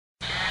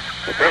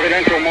The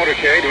presidential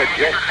motorcade had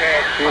just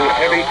passed through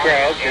heavy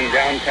crowds in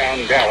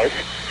downtown Dallas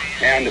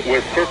and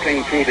was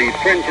circling through the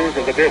fringes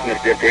of the business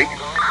district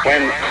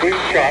when 3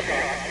 shots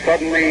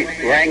suddenly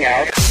rang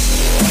out.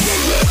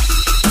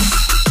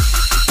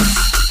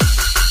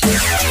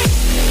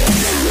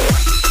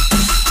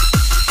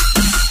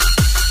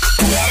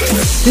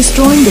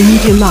 Destroying the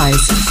media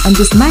lies and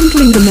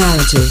dismantling the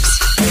narratives.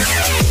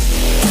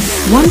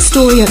 One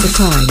story at a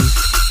time.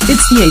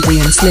 It's the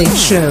Adrian Slade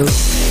Show.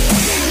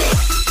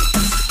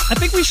 I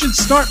think we should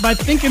start by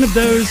thinking of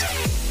those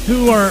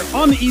who are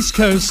on the East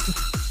Coast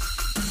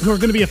who are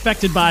going to be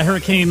affected by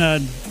Hurricane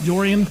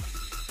Dorian.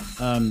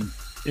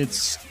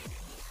 It's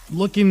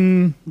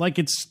looking like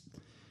it's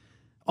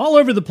all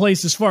over the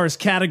place as far as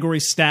category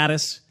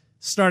status.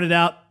 Started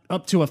out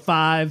up to a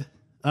 5,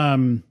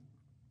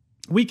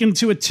 weakened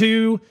to a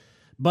 2,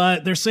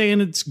 but they're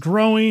saying it's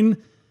growing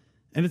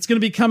and it's going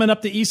to be coming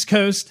up the East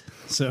Coast.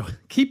 So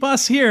keep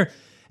us here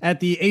at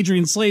the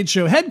Adrian Slade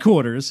Show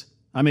headquarters.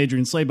 I'm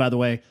Adrian Slade, by the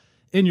way,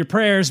 in your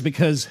prayers,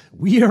 because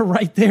we are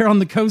right there on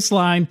the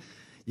coastline.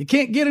 You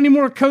can't get any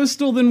more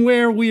coastal than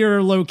where we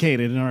are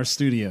located in our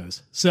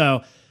studios.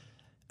 So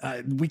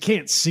we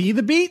can't see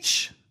the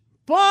beach,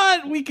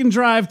 but we can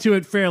drive to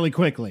it fairly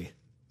quickly.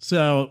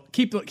 So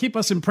keep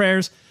us in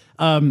prayers.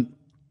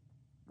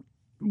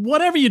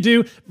 Whatever you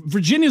do,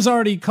 Virginia's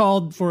already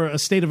called for a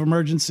state of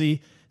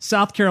emergency.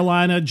 South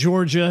Carolina,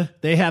 Georgia,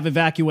 they have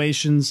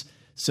evacuations.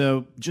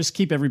 So just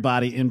keep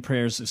everybody in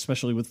prayers,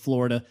 especially with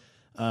Florida.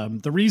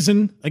 The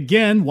reason,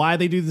 again, why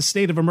they do the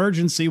state of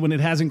emergency when it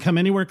hasn't come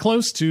anywhere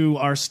close to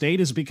our state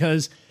is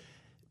because,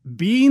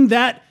 being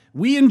that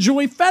we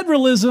enjoy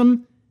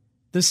federalism,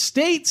 the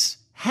states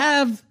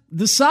have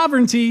the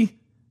sovereignty.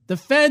 The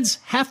feds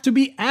have to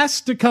be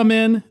asked to come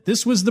in.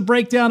 This was the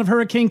breakdown of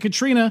Hurricane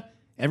Katrina.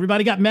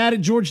 Everybody got mad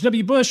at George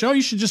W. Bush. Oh,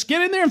 you should just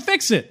get in there and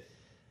fix it.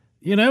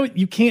 You know,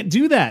 you can't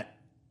do that.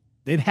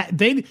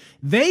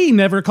 They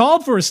never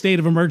called for a state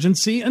of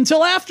emergency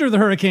until after the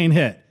hurricane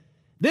hit.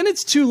 Then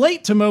it's too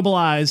late to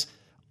mobilize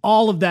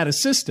all of that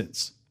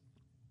assistance.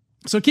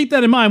 So keep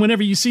that in mind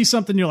whenever you see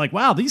something you're like,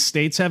 wow, these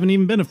states haven't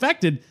even been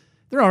affected.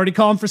 They're already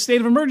calling for state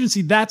of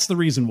emergency. That's the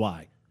reason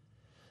why.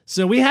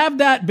 So we have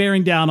that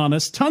bearing down on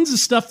us. Tons of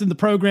stuff in the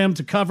program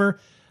to cover.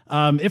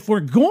 If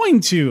we're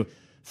going to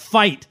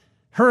fight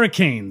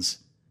hurricanes,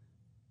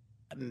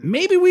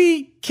 maybe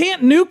we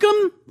can't nuke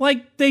them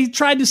like they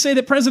tried to say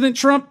that President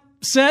Trump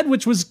said,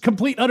 which was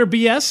complete utter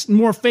BS,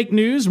 more fake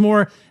news,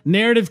 more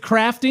narrative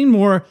crafting,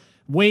 more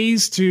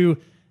ways to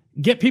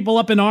get people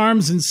up in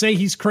arms and say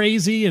he's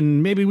crazy,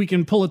 and maybe we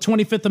can pull a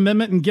 25th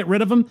Amendment and get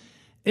rid of him.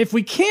 If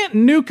we can't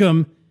nuke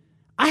him,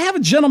 I have a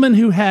gentleman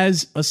who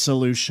has a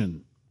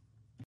solution.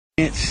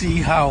 Can't see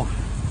how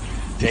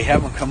they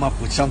haven't come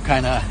up with some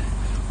kind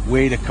of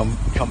way to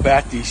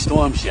combat these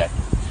storms yet.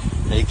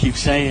 They keep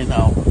saying,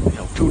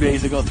 2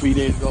 days ago, 3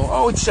 days ago,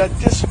 oh, it said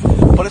this,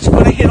 but it's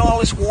going to hit all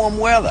this warm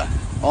weather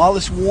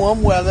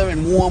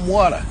and warm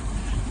water.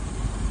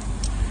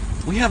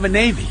 We have a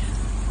Navy.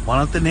 Why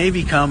don't the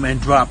Navy come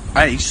and drop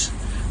ice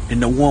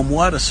in the warm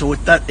water so it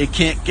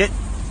can't get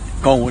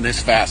going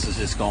as fast as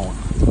it's going?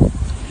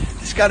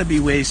 There's got to be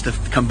ways to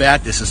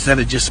combat this instead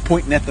of just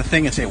pointing at the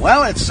thing and saying,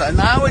 well,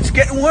 now it's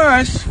getting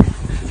worse.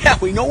 Yeah,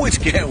 we know it's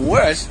getting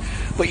worse,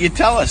 but you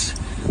tell us,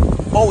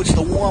 oh, it's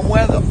the warm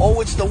weather.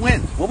 Oh, it's the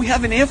wind. Well, we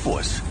have an Air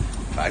Force.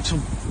 Drive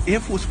some Air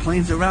Force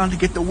planes around to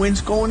get the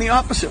winds going the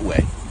opposite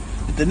way.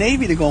 Get the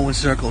Navy to go in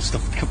circles to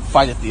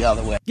fight it the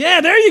other way.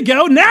 Yeah, there you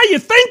go. Now you're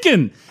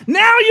thinking.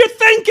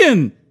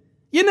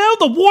 You know,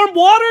 the warm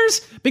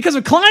waters, because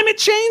of climate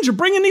change, are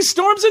bringing these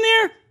storms in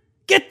here.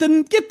 Get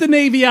the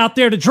Navy out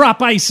there to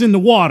drop ice in the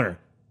water.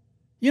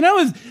 You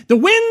know, the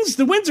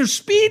winds are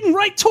speeding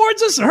right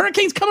towards us. The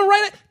hurricane's coming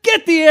right at.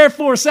 Get the Air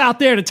Force out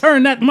there to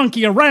turn that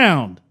monkey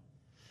around.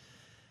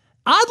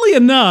 Oddly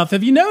enough,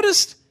 have you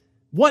noticed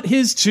what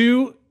his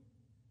 2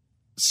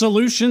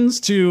 solutions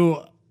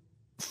to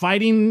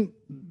fighting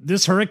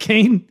this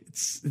hurricane?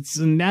 It's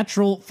a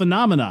natural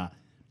phenomena.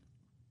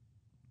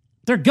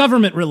 They're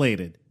government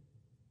related.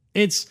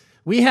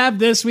 We have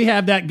this, we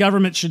have that,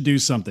 government should do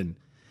something.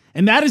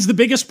 And that is the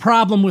biggest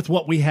problem with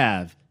what we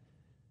have.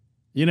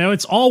 You know,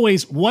 it's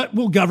always, what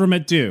will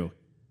government do?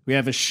 We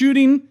have a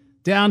shooting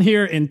down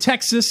here in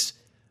Texas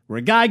where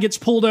a guy gets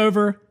pulled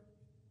over.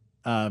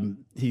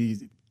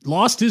 He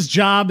lost his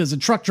job as a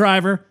truck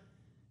driver.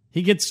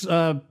 He gets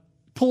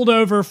pulled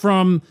over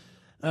from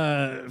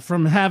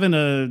having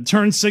a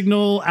turn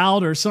signal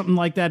out or something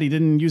like that. He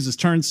didn't use his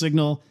turn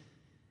signal.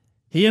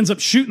 He ends up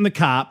shooting the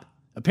cop.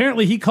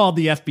 Apparently, he called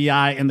the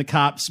FBI and the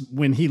cops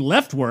when he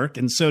left work,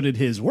 and so did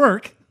his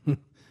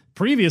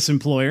previous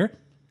employer.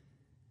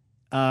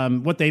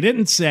 What they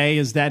didn't say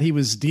is that he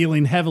was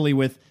dealing heavily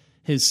with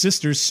his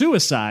sister's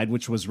suicide,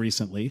 which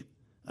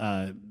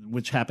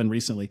happened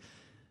recently.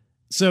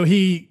 So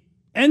he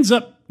ends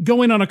up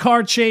going on a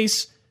car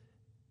chase.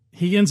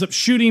 He ends up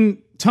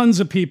shooting tons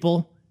of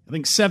people. I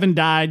think 7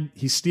 died.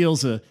 He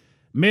steals a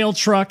mail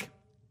truck.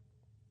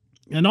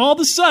 And all of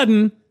a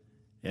sudden,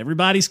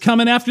 everybody's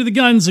coming after the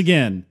guns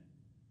again.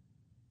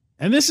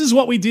 And this is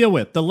what we deal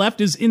with. The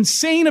left is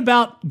insane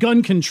about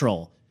gun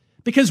control.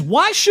 Because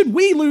why should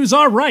we lose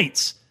our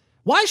rights?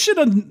 Why should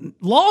a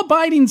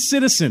law-abiding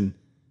citizen,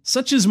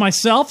 such as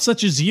myself,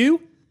 such as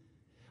you,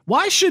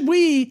 why should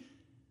we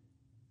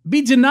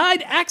be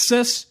denied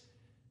access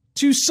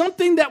to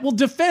something that will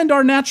defend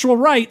our natural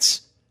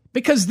rights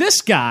because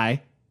this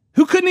guy,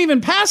 who couldn't even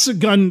pass a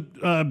gun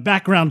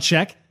background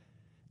check,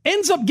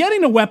 ends up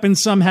getting a weapon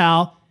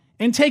somehow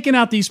and taking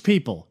out these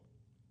people?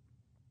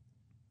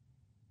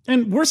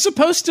 And we're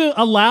supposed to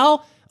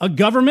allow a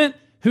government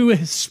who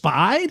has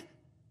spied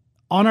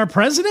on our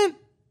president?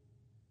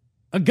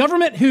 A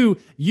government who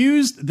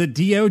used the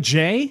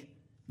DOJ,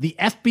 the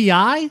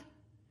FBI,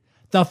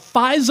 the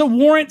FISA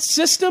warrant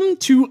system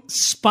to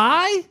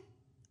spy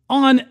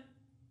on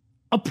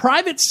a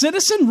private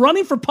citizen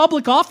running for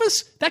public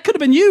office? That could have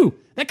been you.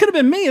 That could have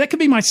been me. That could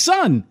be my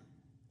son.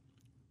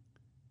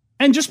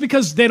 And just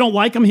because they don't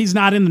like him, he's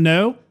not in the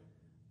know,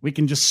 we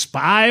can just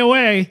spy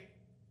away.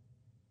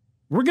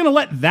 We're going to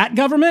let that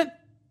government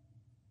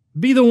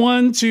be the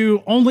one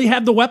to only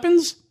have the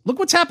weapons? Look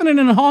what's happening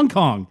in Hong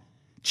Kong.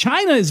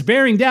 China is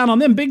bearing down on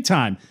them big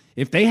time.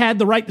 If they had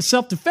the right to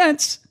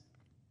self-defense,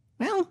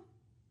 well,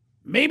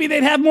 maybe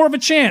they'd have more of a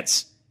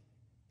chance.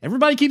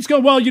 Everybody keeps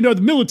going, well, the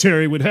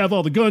military would have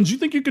all the guns. You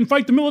think you can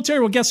fight the military?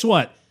 Well, guess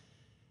what?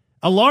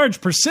 A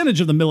large percentage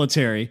of the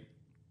military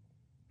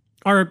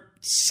are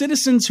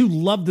citizens who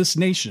love this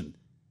nation.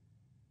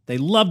 They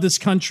love this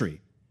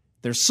country.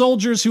 They're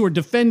soldiers who are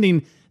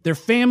defending their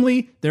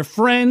family, their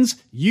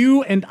friends,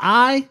 you and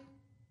I.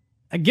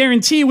 I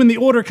guarantee when the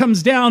order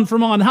comes down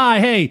from on high,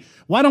 hey,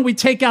 why don't we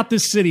take out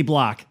this city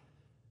block?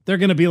 They're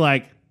going to be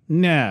like,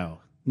 no,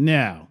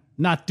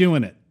 not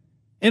doing it.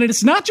 And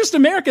it's not just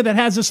America that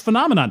has this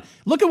phenomenon.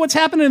 Look at what's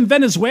happening in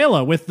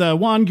Venezuela with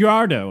Juan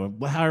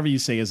Guaido, however you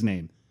say his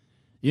name.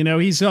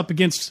 He's up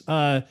against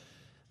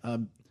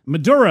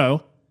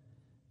Maduro,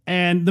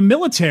 and the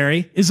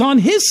military is on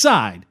his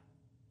side.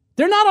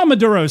 They're not on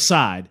Maduro's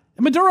side.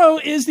 Maduro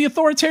is the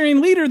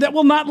authoritarian leader that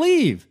will not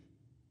leave.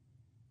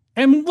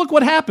 And look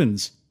what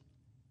happens.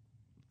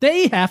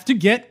 They have to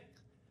get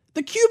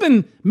the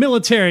Cuban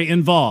military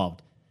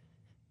involved.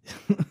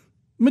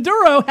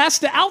 Maduro has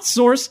to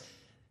outsource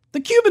the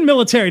Cuban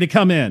military to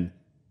come in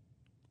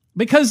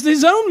because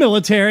his own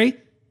military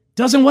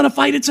doesn't want to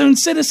fight its own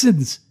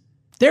citizens.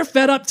 They're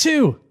fed up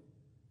too.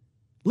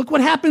 Look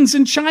what happens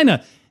in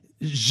China.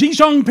 Xi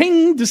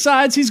Jinping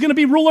decides he's going to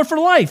be ruler for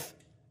life.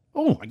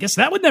 Oh, I guess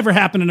that would never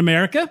happen in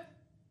America.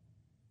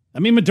 I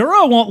mean,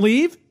 Maduro won't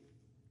leave.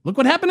 Look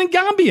what happened in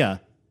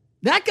Gambia.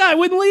 That guy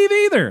wouldn't leave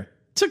either.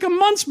 Took him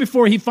months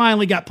before he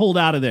finally got pulled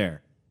out of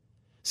there.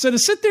 So to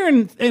sit there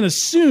and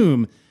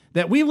assume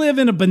that we live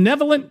in a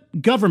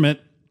benevolent government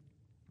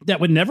that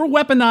would never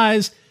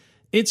weaponize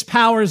its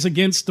powers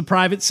against the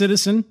private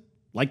citizen,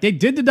 like they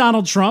did to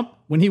Donald Trump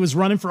when he was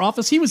running for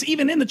office. He was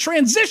even in the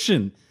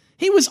transition.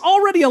 He was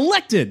already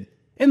elected,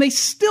 and they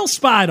still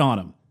spied on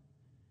him.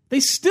 They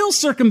still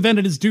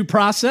circumvented his due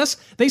process.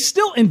 They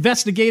still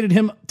investigated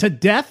him to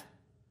death.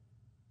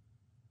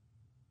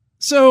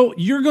 So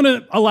you're going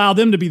to allow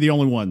them to be the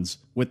only ones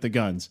with the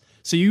guns.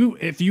 So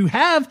if you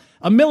have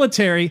a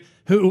military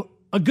who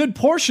a good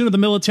portion of the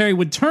military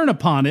would turn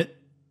upon it,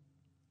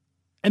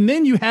 and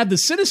then you have the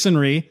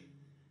citizenry,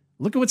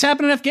 look at what's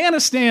happening in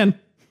Afghanistan.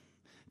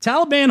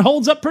 Taliban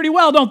holds up pretty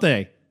well, don't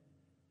they?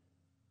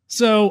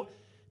 So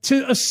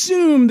to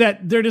assume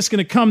that they're just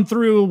going to come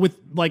through with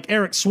like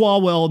Eric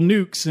Swalwell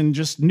nukes and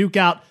just nuke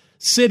out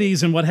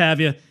cities and what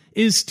have you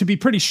is to be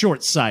pretty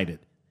short-sighted.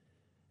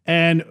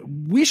 And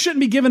we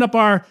shouldn't be giving up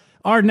our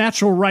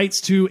natural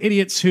rights to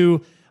idiots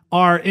who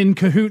are in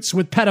cahoots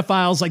with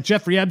pedophiles like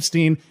Jeffrey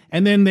Epstein,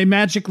 and then they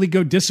magically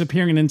go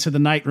disappearing into the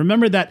night.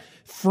 Remember that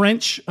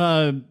French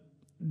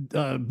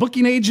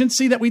booking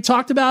agency that we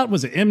talked about?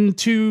 Was it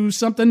M2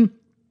 something?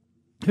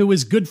 Who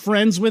was good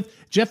friends with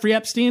Jeffrey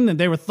Epstein, and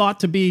they were thought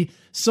to be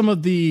some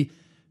of the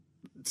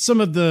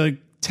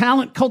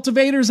talent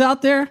cultivators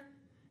out there.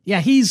 Yeah,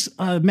 he's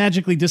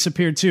magically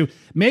disappeared too.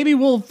 Maybe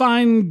we'll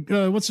find,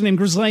 what's her name,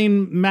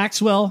 Ghislaine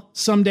Maxwell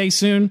someday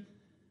soon.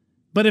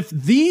 But if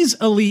these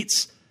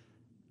elites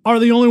are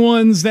the only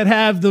ones that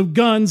have the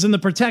guns and the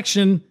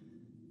protection,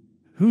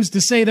 who's to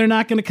say they're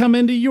not going to come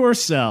into your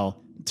cell,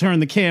 turn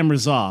the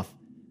cameras off,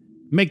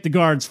 make the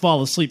guards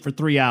fall asleep for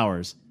 3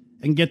 hours,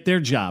 and get their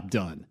job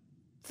done?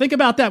 Think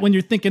about that when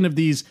you're thinking of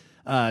these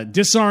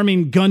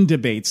disarming gun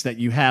debates that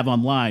you have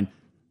online.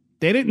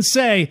 They didn't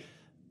say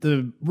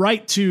the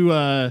right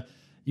to,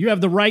 you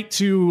have the right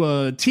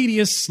to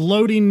tedious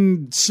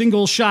loading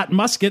single shot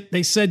musket.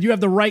 They said you have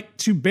the right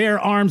to bear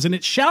arms and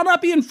it shall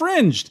not be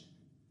infringed.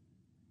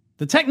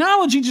 The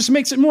technology just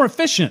makes it more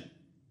efficient.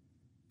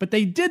 But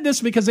they did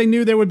this because they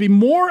knew there would be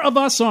more of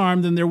us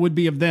armed than there would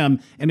be of them.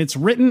 And it's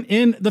written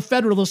in the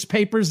Federalist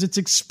Papers. It's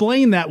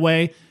explained that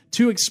way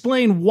to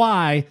explain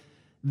why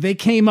they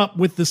came up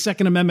with the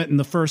Second Amendment in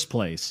the first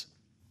place.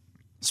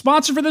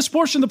 Sponsor for this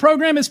portion of the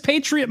program is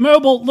Patriot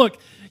Mobile. Look,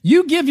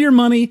 you give your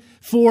money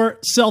for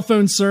cell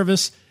phone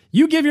service.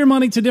 You give your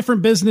money to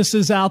different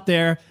businesses out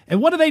there, and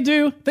what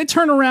do? They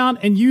turn around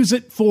and use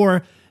it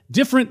for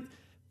different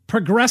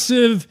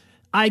progressive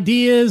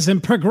ideas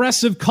and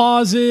progressive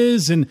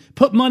causes and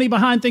put money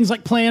behind things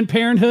like Planned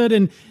Parenthood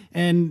and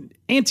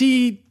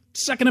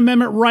anti-Second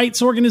Amendment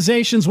rights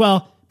organizations.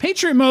 Well,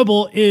 Patriot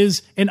Mobile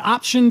is an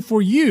option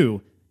for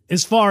you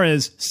as far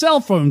as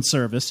cell phone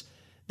service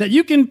that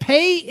you can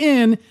pay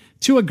in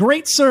to a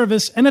great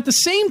service and at the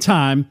same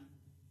time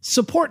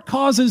support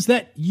causes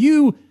that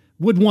you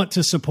would want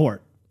to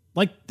support,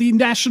 like the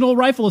National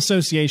Rifle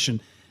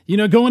Association,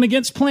 going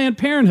against Planned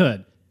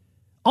Parenthood.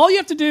 All you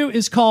have to do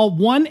is call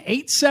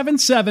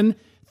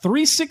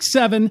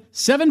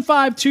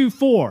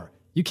 1-877-367-7524.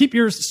 You keep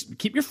your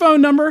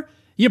phone number,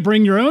 you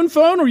bring your own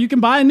phone, or you can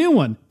buy a new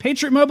one.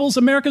 Patriot Mobile is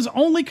America's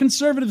only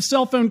conservative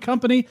cell phone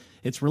company.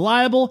 It's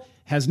reliable,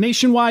 has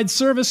nationwide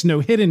service,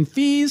 no hidden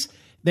fees.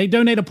 They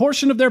donate a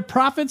portion of their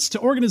profits to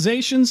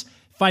organizations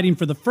fighting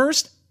for the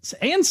First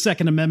and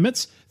Second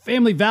Amendments,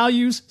 family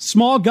values,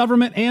 small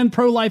government, and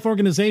pro-life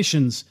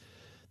organizations.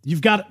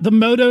 You've got the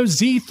Moto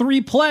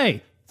Z3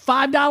 Play,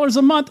 $5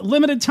 a month,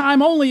 limited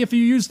time only if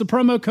you use the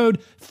promo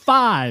code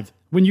 5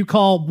 when you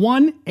call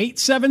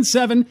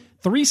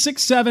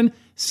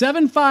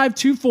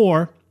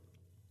 1-877-367-7524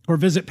 or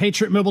visit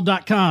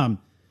patriotmobile.com.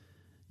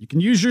 You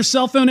can use your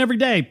cell phone every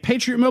day.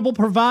 Patriot Mobile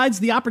provides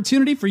the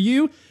opportunity for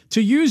you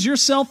to use your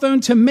cell phone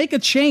to make a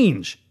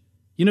change.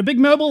 Big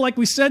Mobile, like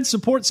we said,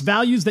 supports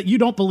values that you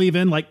don't believe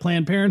in, like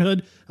Planned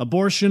Parenthood,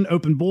 abortion,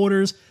 open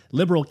borders,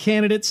 liberal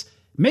candidates.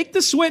 Make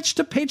the switch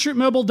to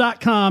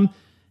patriotmobile.com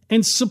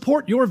and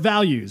support your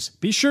values.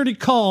 Be sure to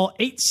call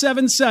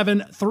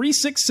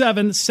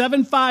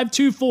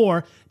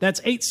 877-367-7524.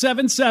 That's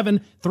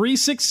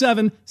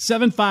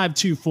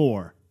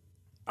 877-367-7524.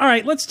 All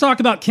right, let's talk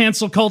about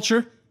cancel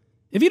culture.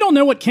 If you don't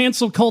know what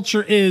cancel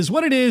culture is,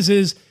 what it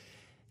is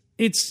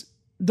it's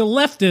the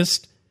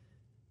leftist,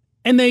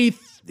 and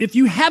if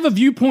you have a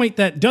viewpoint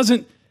that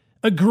doesn't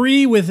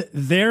agree with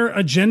their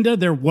agenda,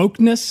 their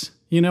wokeness,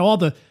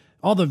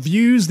 all the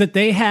views that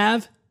they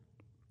have,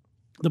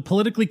 the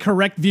politically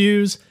correct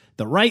views,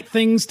 the right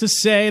things to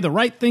say, the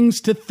right things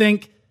to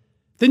think,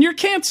 then you're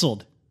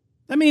canceled.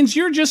 That means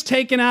you're just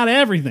taking out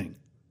everything.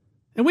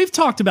 And we've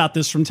talked about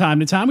this from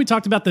time to time. We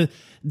talked about the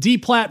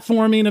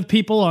deplatforming of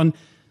people on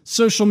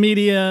social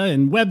media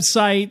and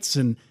websites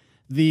and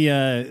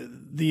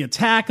the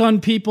attack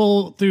on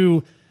people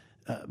through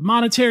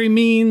monetary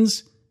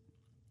means.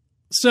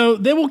 So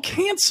they will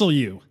cancel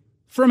you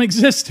from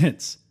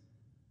existence.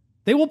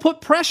 They will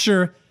put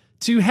pressure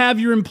to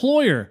have your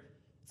employer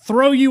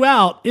throw you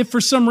out if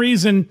for some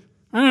reason,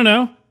 I don't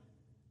know,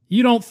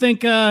 you don't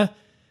think a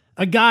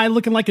guy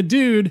looking like a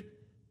dude,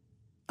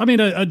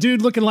 a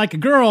dude looking like a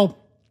girl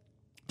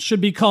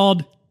should be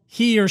called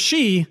he or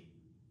she.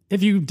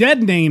 If you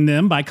dead name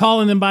them by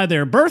calling them by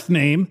their birth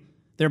name,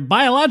 their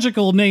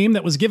biological name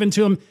that was given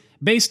to them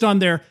based on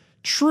their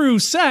true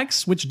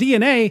sex, which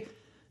DNA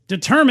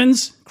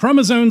determines,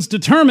 chromosomes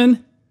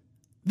determine,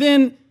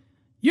 then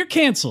you're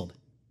canceled.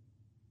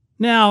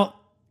 Now,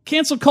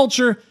 cancel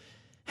culture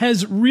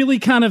has really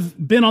kind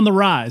of been on the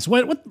rise.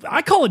 What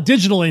I call it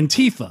digital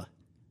Antifa.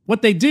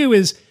 What they do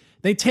is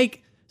they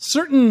take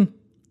certain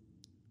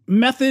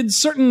methods,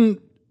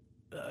 certain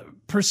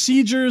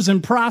procedures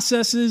and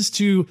processes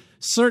to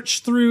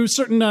search through,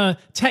 certain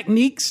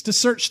techniques to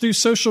search through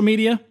social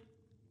media.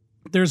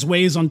 There's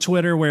ways on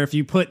Twitter where if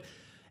you put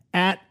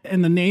 @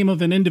 in the name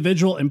of an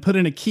individual and put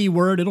in a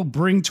keyword, it'll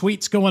bring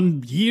tweets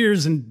going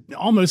years and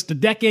almost a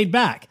decade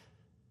back.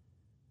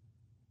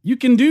 You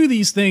can do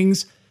these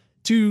things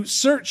to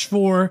search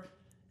for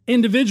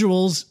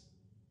individuals,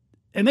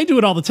 and they do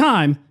it all the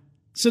time.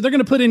 So they're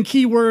going to put in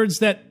keywords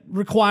that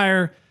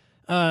require,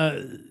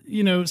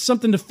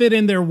 something to fit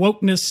in their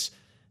wokeness,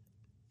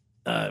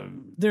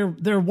 their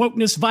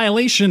wokeness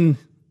violation,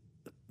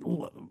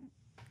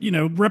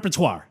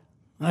 repertoire.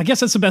 I guess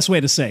that's the best way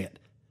to say it.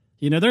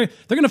 They're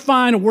going to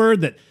find a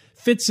word that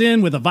fits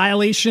in with a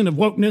violation of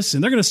wokeness,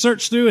 and they're going to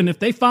search through, and if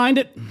they find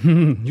it,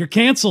 you're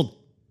canceled.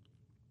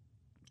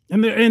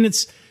 And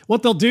it's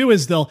what they'll do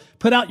is they'll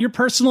put out your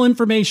personal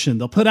information.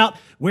 They'll put out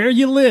where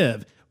you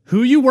live,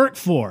 who you work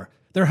for.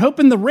 They're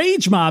hoping the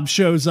rage mob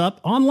shows up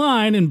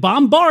online and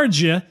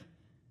bombards you.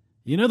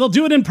 They'll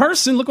do it in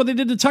person. Look what they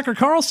did to Tucker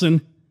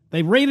Carlson.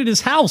 They raided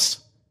his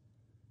house.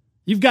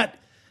 You've got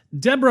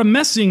Deborah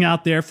Messing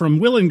out there from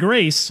Will and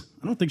Grace.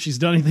 I don't think she's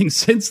done anything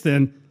since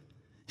then.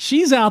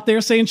 She's out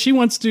there saying she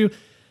wants to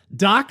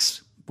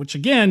dox, which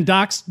again,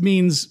 dox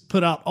means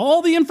put out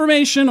all the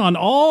information on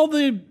all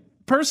the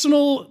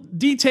personal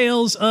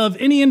details of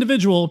any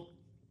individual,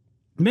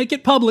 make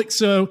it public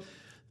so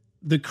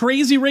the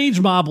crazy rage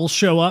mob will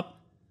show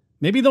up.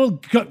 Maybe they'll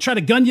try to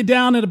gun you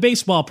down at a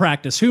baseball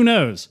practice. Who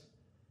knows?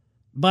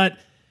 But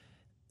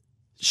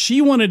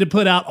she wanted to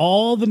put out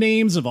all the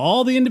names of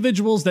all the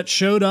individuals that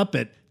showed up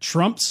at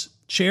Trump's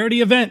charity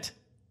event.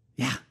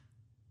 Yeah,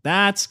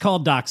 that's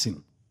called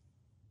doxing.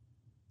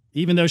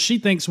 Even though she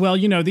thinks, well,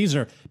 these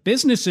are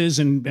businesses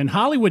and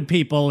Hollywood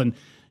people, and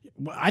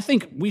I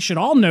think we should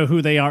all know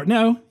who they are.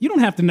 No, you don't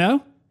have to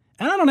know.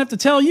 And I don't have to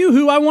tell you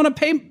who I want to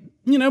pay,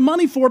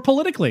 money for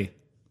politically.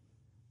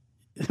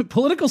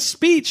 Political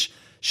speech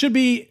should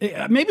be,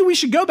 maybe we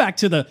should go back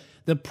to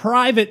the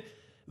private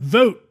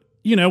vote,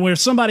 where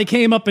somebody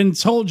came up and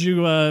told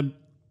you,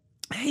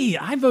 hey,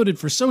 I voted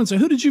for so-and-so.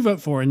 Who did you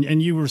vote for?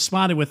 And you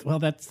responded with, well,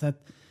 that's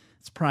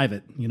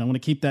private. I want to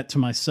keep that to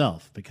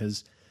myself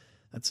because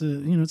that's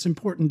it's an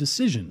important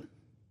decision.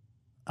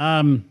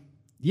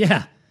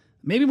 Yeah,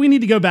 maybe we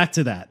need to go back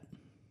to that.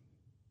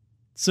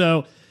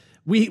 So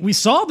we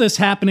saw this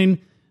happening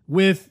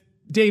with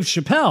Dave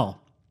Chappelle.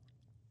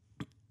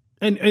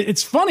 And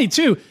it's funny,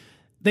 too.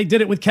 They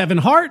did it with Kevin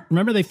Hart.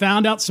 Remember, they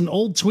found out some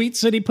old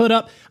tweets that he put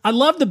up. I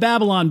love the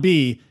Babylon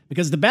Bee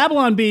because the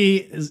Babylon Bee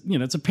is,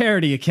 it's a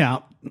parody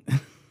account.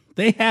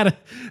 They had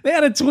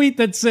a tweet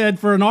that said,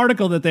 for an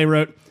article that they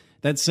wrote,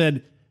 that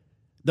said,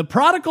 the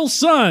prodigal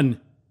son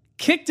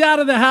kicked out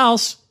of the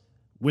house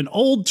when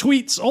old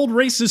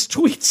racist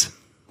tweets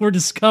were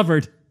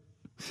discovered.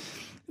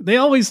 They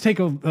always take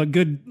a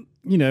good,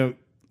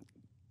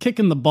 kick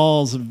in the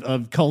balls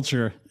of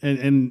culture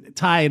and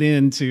tie it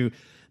into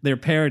their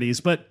parodies.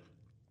 But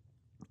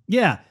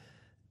yeah,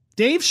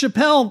 Dave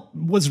Chappelle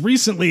was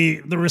recently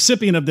the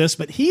recipient of this,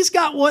 but he's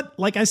got what,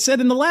 like I said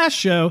in the last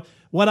show,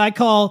 what I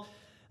call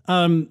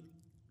DJAF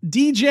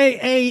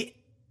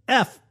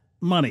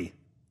money.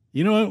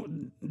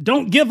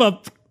 Don't give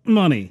up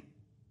money.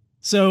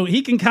 So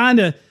he can kind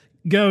of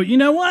go, you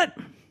know what?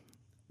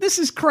 This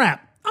is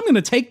crap. I'm going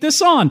to take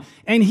this on.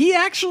 And he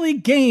actually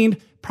gained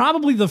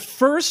probably the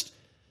first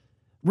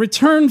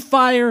return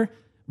fire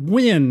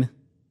win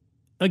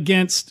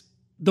against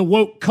the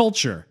woke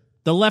culture,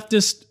 the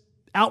leftist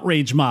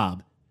outrage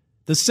mob,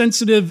 the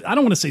sensitive, I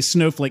don't want to say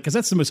snowflake because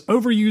that's the most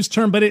overused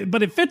term, but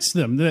it fits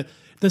them.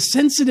 The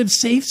sensitive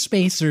safe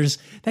spacers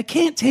that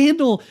can't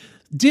handle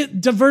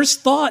diverse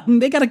thought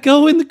and they got to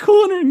go in the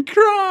corner and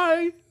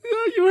cry.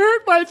 Oh, you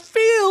hurt my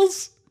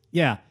feels.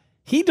 Yeah,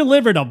 he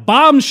delivered a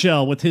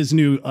bombshell with his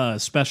new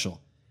special.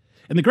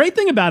 And the great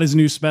thing about his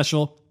new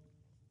special,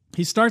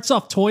 he starts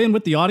off toying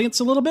with the audience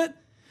a little bit.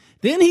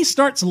 Then he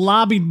starts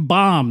lobbing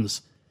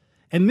bombs.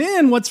 And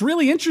then what's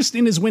really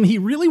interesting is when he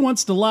really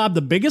wants to lob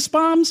the biggest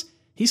bombs,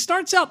 he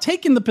starts out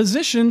taking the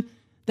position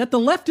that the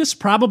leftists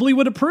probably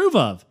would approve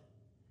of.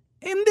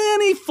 And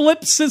then he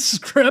flips the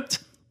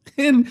script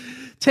and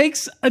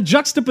takes a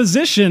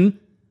juxtaposition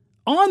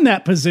on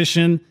that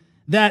position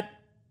that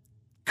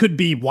could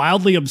be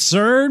wildly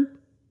absurd,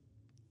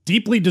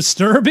 deeply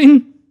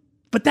disturbing.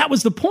 But that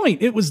was the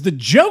point. It was the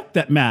joke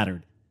that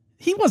mattered.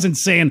 He wasn't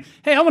saying,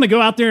 hey, I want to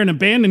go out there and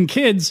abandon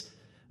kids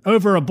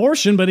over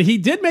abortion, but he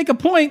did make a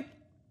point.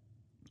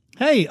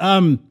 Hey,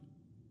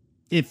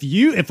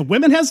 if a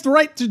woman has the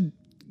right to,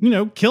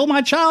 kill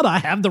my child, I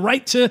have the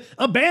right to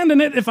abandon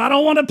it if I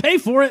don't want to pay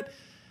for it.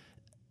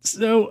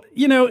 So,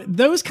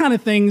 those kind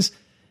of things,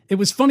 it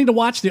was funny to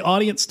watch the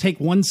audience take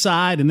one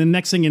side and then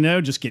next thing you know,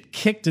 just get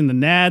kicked in the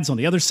nads on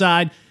the other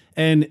side.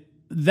 And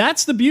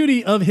that's the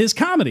beauty of his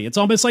comedy. It's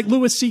almost like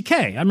Louis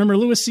C.K. I remember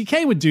Louis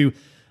C.K. would do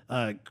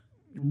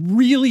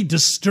really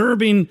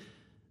disturbing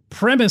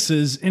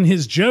premises in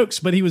his jokes,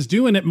 but he was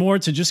doing it more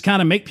to just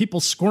kind of make people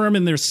squirm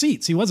in their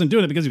seats. He wasn't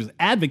doing it because he was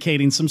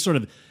advocating some sort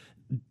of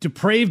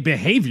depraved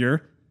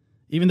behavior,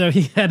 even though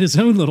he had his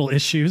own little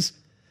issues.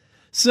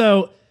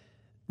 So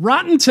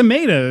Rotten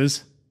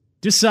Tomatoes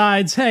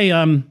decides, hey,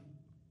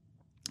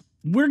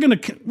 we're gonna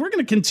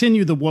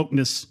continue the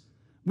wokeness.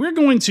 We're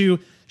going to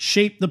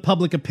shape the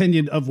public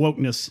opinion of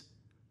wokeness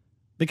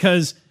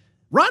because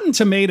Rotten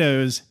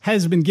Tomatoes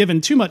has been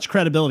given too much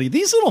credibility.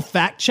 These little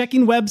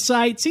fact-checking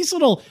websites, these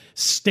little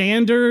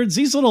standards,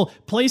 these little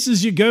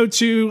places you go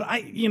to.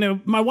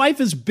 My wife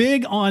is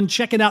big on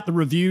checking out the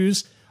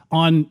reviews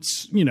on,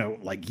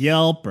 like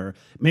Yelp, or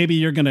maybe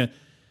you're going to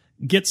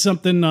get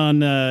something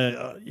on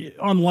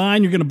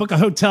online. You're going to book a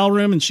hotel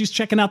room, and she's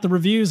checking out the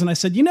reviews. And I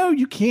said,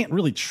 you can't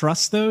really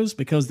trust those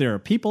because there are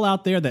people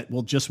out there that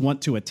will just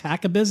want to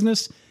attack a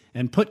business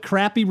and put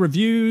crappy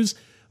reviews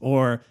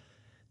or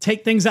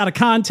take things out of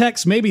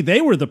context. Maybe they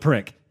were the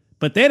prick,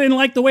 but they didn't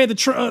like the way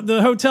the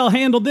hotel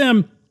handled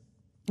them,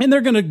 and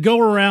they're going to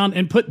go around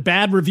and put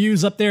bad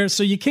reviews up there,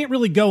 so you can't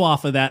really go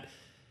off of that.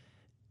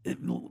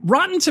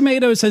 Rotten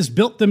Tomatoes has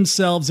built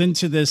themselves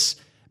into this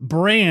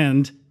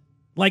brand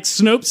like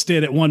Snopes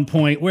did at one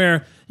point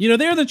where,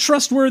 they're the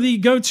trustworthy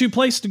go-to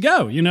place to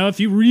go.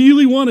 If you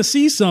really want to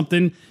see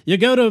something, you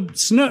go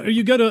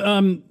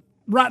to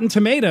Rotten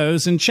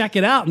Tomatoes and check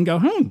it out and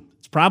go,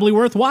 it's probably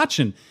worth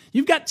watching.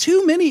 You've got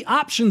too many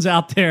options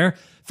out there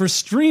for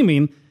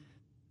streaming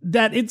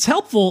that it's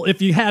helpful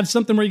if you have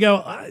something where you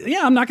go,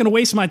 I'm not going to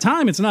waste my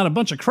time. It's not a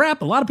bunch of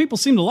crap. A lot of people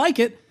seem to like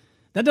it.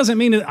 That doesn't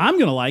mean that I'm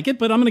going to like it,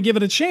 but I'm going to give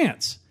it a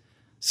chance.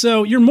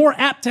 So you're more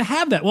apt to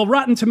have that. Well,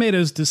 Rotten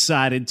Tomatoes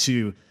decided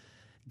to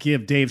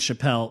give Dave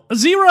Chappelle a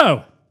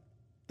 0.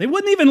 They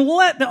wouldn't even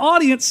let the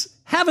audience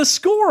have a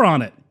score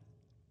on it.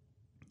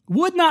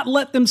 Would not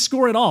let them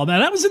score at all. Now,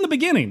 that was in the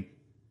beginning.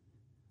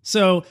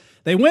 So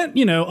they went,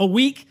 a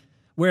week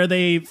where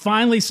they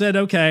finally said,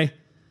 okay,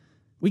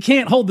 we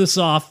can't hold this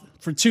off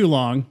for too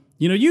long.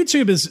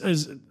 YouTube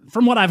is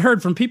from what I've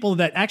heard from people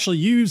that actually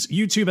use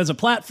YouTube as a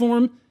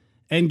platform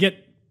and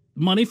get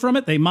money from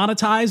it, they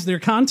monetize their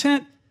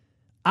content.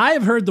 I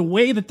have heard the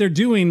way that they're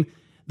doing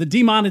the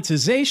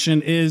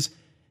demonetization is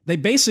they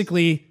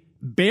basically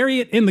bury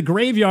it in the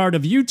graveyard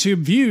of YouTube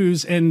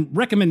views and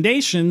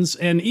recommendations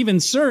and even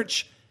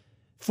search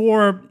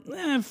for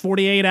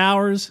 48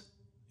 hours,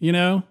 you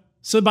know?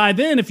 So by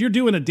then, if you're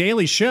doing a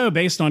daily show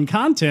based on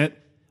content,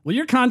 well,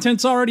 your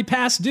content's already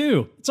past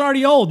due. It's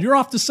already old. You're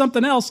off to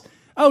something else.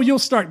 Oh, you'll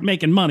start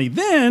making money.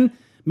 Then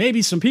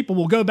maybe some people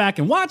will go back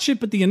and watch it,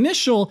 but the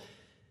initial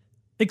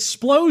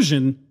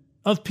explosion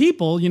of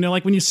people, you know,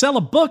 like when you sell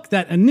a book,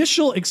 that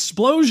initial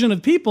explosion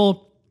of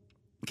people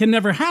can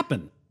never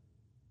happen.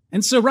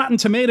 And so Rotten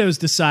Tomatoes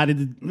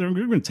decided we're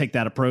going to take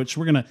that approach.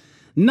 We're going to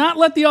not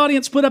let the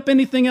audience put up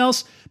anything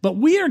else, but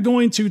we are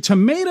going to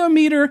tomato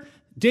meter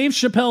Dave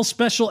Chappelle's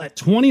special at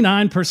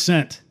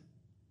 29%.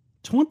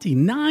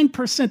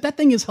 29%. That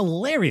thing is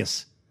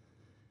hilarious.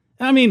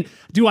 I mean,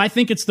 do I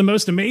think it's the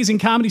most amazing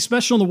comedy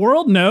special in the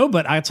world? No,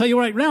 but I'll tell you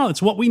right now,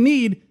 it's what we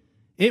need.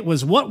 It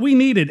was what we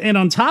needed. And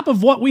on top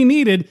of what we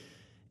needed,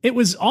 it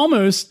was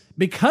almost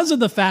because of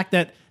the fact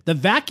that the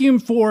vacuum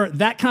for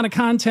that kind of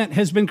content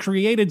has been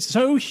created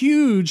so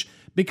huge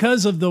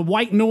because of the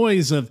white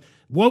noise of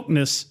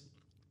wokeness.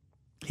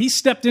 He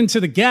stepped into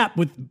the gap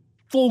with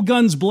full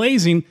guns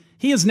blazing.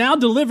 He has now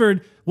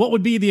delivered what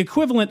would be the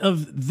equivalent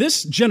of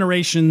this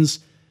generation's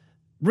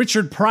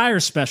Richard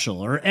Pryor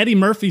special or Eddie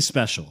Murphy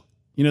special.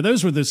 You know,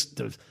 those were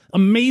those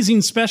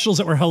amazing specials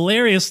that were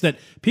hilarious that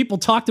people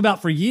talked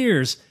about for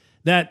years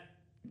that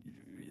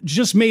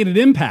just made an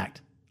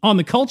impact on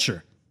the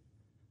culture.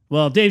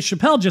 Well, Dave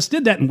Chappelle just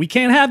did that, and we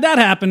can't have that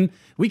happen.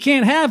 We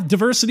can't have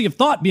diversity of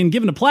thought being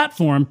given a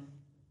platform.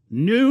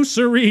 No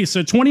siree.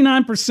 So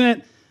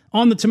 29%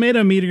 on the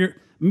tomato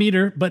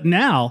meter, but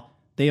now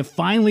they have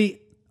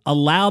finally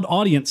allowed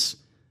audience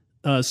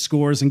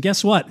scores, and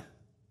guess what?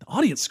 The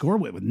audience score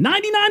went with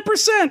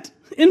 99%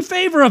 in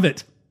favor of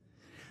it.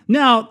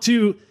 Now,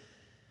 to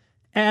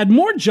add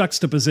more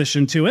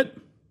juxtaposition to it,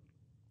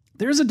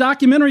 there's a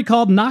documentary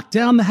called Knock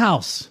Down the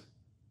House.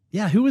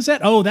 Yeah, who is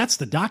that? Oh, that's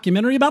the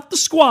documentary about the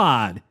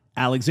Squad.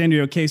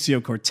 Alexandria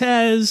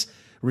Ocasio-Cortez,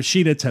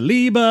 Rashida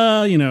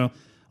Tlaib, you know,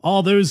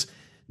 all those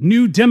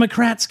new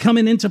Democrats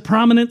coming into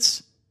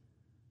prominence.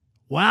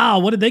 Wow,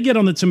 what did they get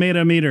on the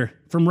tomato meter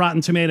from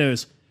Rotten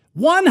Tomatoes?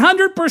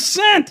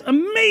 100%!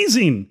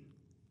 Amazing!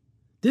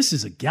 This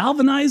is a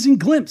galvanizing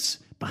glimpse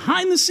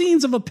behind the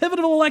scenes of a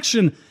pivotal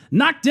election.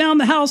 Knock Down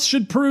the House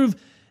should prove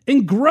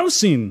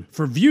engrossing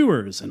for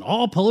viewers and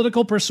all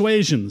political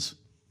persuasions.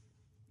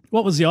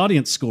 What was the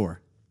audience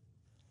score?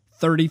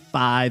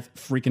 35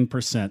 freaking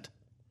percent.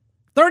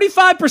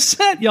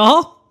 35%,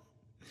 y'all!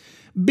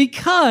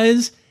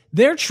 Because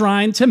they're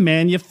trying to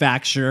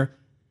manufacture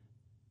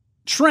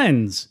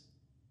trends.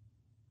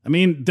 I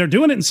mean, they're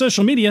doing it in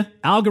social media,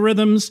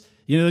 algorithms.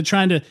 You know, they're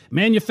trying to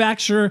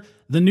manufacture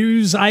the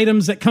news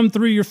items that come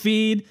through your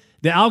feed,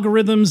 the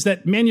algorithms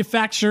that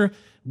manufacture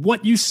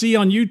what you see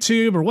on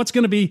YouTube or what's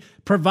going to be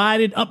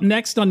provided up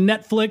next on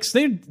Netflix.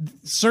 They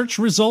search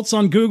results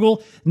on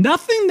Google.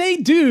 Nothing they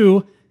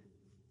do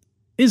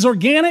is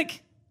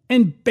organic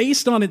and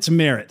based on its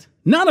merit.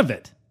 None of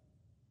it.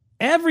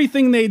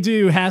 Everything they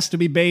do has to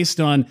be based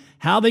on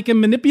how they can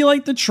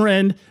manipulate the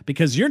trend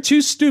because you're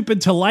too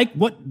stupid to like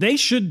what they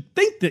should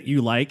think that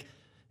you like,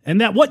 and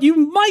that what you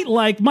might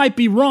like might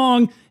be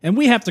wrong, and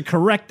we have to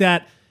correct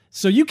that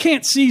so you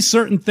can't see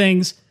certain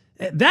things.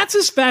 That's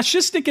as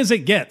fascistic as it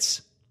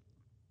gets.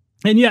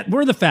 And yet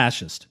we're the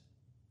fascist.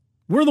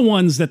 We're the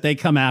ones that they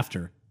come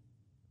after.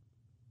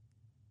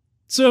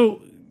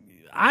 So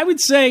I would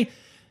say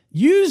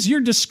use your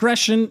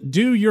discretion,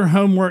 do your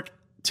homework,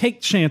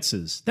 take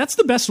chances. That's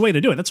the best way to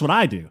do it. That's what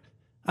I do.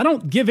 I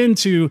don't give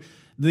into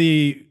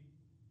the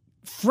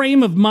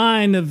frame of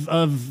mind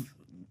of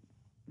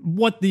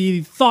what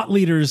the thought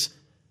leaders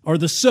or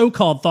the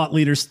so-called thought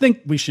leaders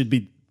think we should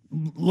be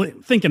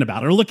thinking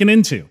about or looking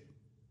into,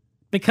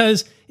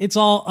 because it's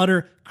all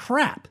utter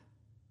crap.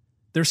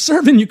 They're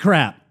serving you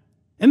crap,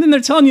 and then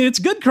they're telling you it's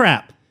good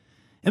crap.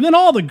 And then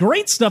all the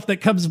great stuff that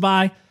comes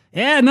by,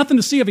 nothing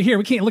to see over here.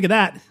 We can't look at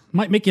that.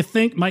 Might make you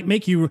think, might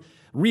make you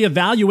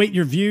reevaluate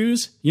your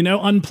views, you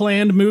know,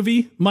 unplanned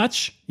movie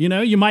much. You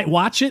know, you might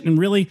watch it and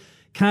really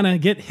kind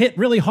of get hit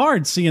really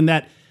hard seeing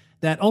that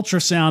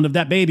ultrasound of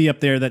that baby up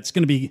there that's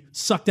going to be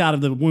sucked out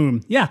of the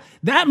womb. Yeah,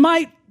 that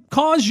might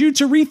cause you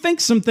to rethink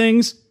some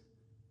things.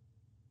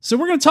 So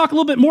we're going to talk a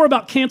little bit more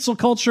about cancel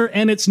culture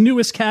and its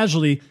newest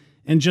casualty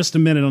in just a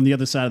minute on the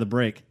other side of the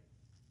break.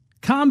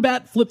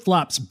 Combat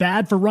Flip-Flops,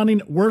 bad for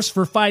running, worse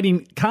for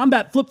fighting.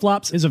 Combat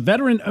Flip-Flops is a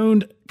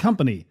veteran-owned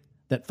company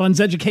that funds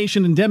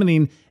education and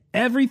indemnity.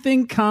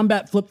 Everything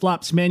Combat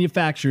Flip-Flops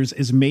manufactures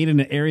is made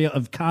in an area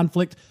of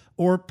conflict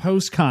or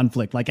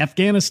post-conflict, like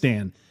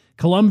Afghanistan,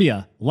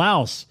 Colombia,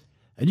 Laos.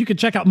 And you can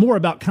check out more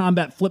about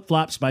Combat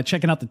Flip-Flops by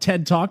checking out the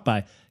TED Talk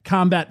by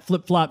Combat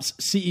Flip-Flops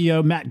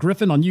CEO Matt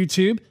Griffin on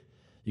YouTube.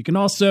 You can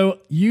also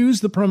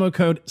use the promo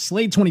code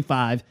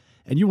SLADE25,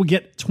 and you will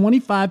get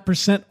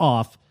 25%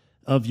 off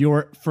of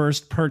your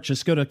first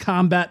purchase. Go to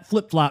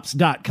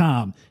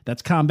combatflipflops.com.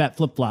 That's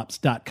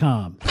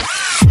combatflipflops.com.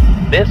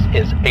 This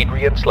is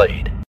Adrian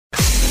Slade.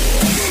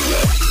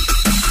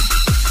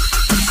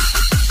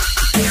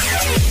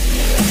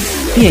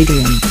 The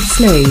Adrian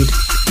Slade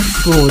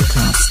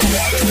Broadcast.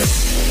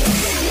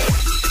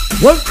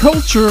 Woke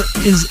culture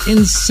is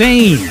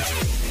insane.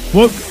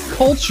 Woke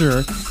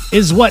culture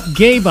is what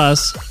gave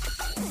us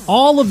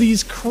all of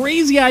these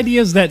crazy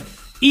ideas that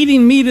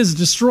eating meat is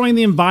destroying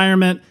the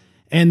environment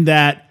and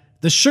that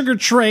the sugar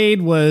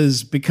trade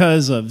was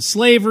because of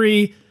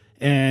slavery,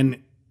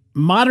 and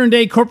modern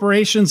day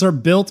corporations are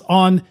built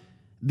on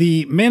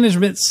the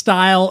management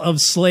style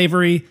of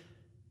slavery.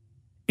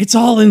 It's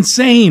all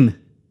insane.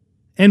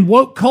 And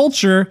woke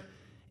culture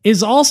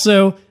is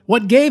also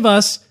what gave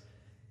us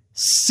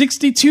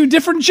 62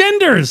 different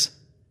genders.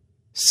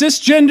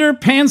 Cisgender,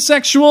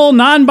 pansexual,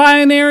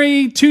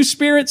 non-binary,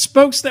 two-spirit,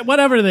 spokes, that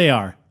whatever they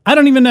are. I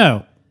don't even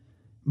know.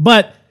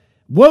 But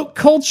woke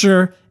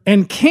culture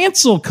and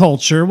cancel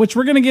culture, which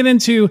we're going to get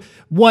into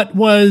what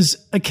was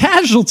a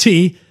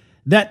casualty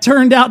that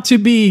turned out to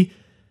be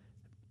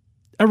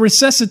a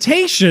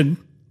resuscitation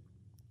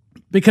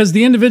because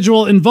the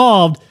individual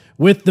involved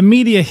with the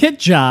media hit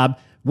job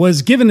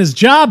was given his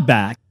job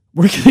back.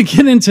 We're going to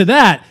get into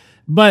that.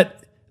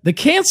 But the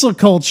cancel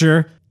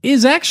culture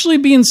is actually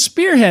being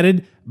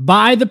spearheaded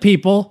by the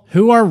people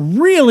who are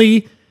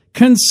really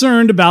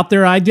concerned about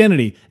their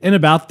identity and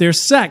about their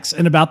sex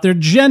and about their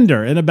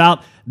gender and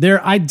about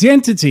their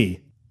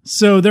identity.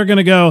 So they're going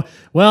to go,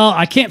 well,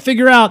 I can't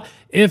figure out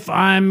if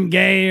I'm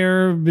gay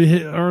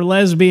or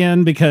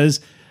lesbian because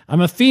I'm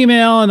a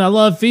female and I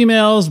love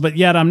females, but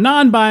yet I'm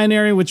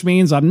non-binary, which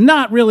means I'm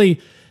not really,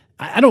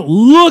 I don't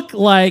look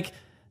like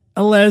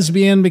a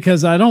lesbian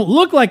because I don't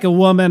look like a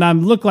woman. I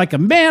look like a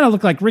man. I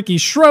look like Ricky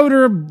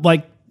Schroeder,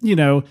 like,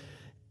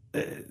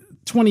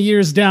 20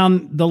 years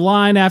down the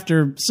line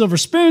after Silver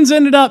Spoons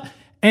ended up.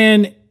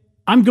 And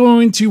I'm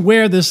going to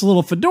wear this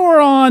little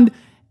fedora on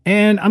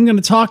and I'm going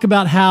to talk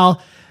about how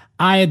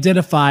I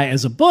identify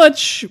as a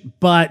butch,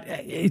 but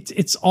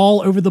it's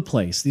all over the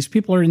place. These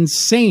people are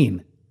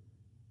insane.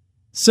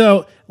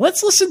 So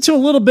let's listen to a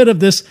little bit of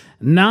this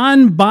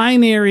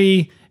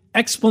non-binary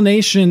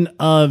explanation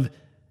of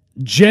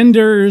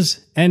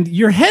genders, and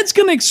your head's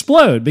going to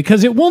explode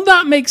because it will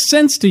not make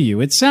sense to you.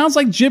 It sounds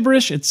like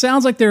gibberish. It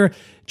sounds like they're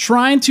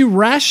trying to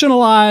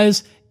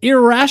rationalize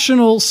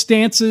irrational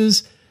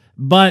stances,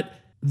 but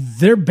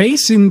they're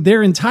basing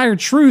their entire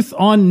truth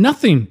on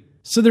nothing.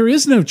 So there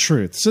is no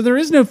truth. So there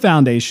is no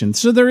foundation.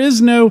 So there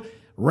is no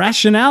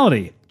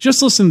rationality.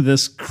 Just listen to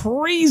this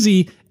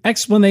crazy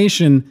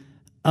explanation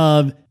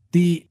of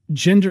the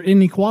gender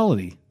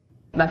inequality.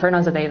 My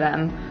pronouns are they,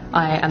 them.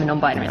 I am a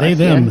non-binary They,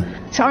 lesbian.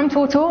 them. So I'm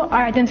Tortor.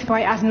 I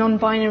identify as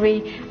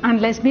non-binary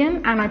and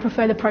lesbian, and I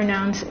prefer the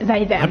pronouns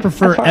they, them. I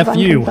prefer As far as I'm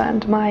FU.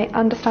 concerned, my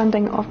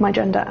understanding of my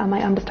gender and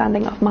my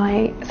understanding of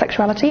my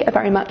sexuality are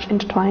very much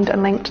intertwined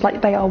and linked,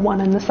 like they are one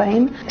and the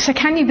same. So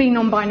can you be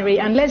non-binary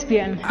and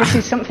lesbian? This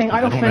is something I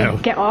don't know.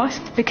 often get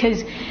asked,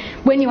 because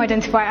when you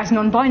identify as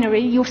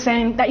non-binary, you're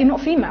saying that you're not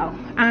female.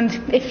 And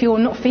if you're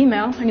not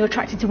female and you're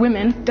attracted to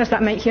women, does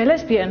that make you a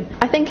lesbian?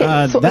 I think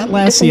it's sort that of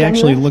lassie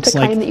actually disingenuous looks to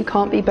claim like that you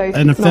can't be both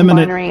an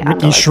effeminate non-binary and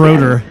Ricky a lesbian,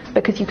 Schroeder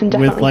because you can with,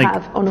 definitely like,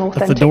 have an a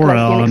authentic fedora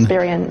lesbian on.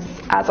 experience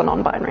as a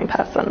non-binary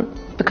person.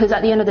 Because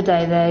at the end of the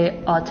day,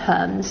 they are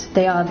terms.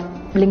 They are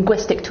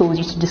linguistic tools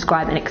used to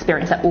describe an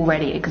experience that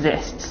already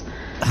exists.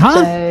 Huh?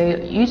 So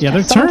they're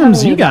someone terms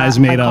telling you guys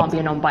that made I up. can't be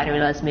a non-binary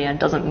lesbian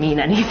doesn't mean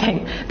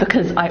anything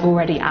because I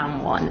already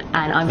am one,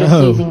 and I'm just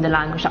Oh. using the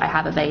language that I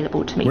have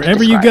available to me. Wherever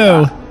to you describe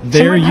go, that.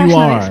 there so my you personal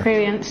are.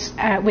 experience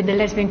with the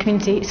lesbian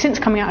community since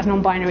coming out as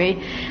non-binary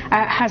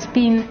has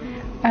been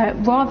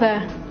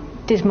rather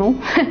dismal.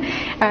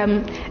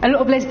 A lot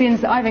of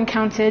lesbians that I've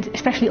encountered,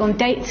 especially on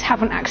dates,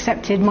 haven't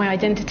accepted my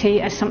identity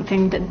as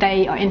something that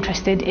they are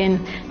interested in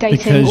dating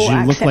Because or you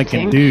accepting. look like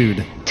a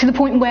dude. To the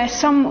point where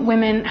some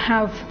women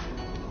have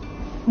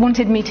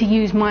wanted me to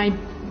use my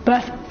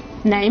birth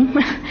name,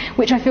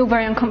 which I feel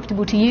very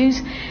uncomfortable to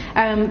use,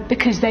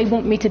 because they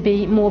want me to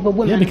be more of a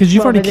woman. Yeah, because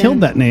you've already rather killed than,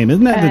 that name.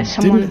 Isn't that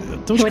someone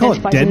don't who you call it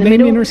identifies dead in the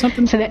naming middle. or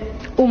something? So they're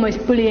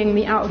almost bullying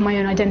me out of my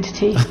own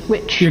identity,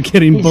 which You're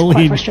getting is quite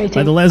bullied frustrating.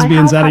 by the I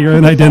lesbians have out of had your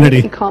own people say that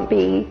identity. You can't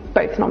be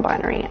both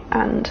non-binary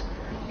and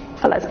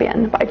a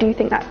lesbian, but I do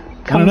think that I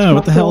don't comes know, from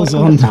what the a hell is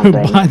flawed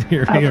understanding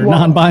binary of or what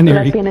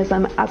non-binary?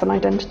 lesbianism as an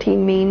identity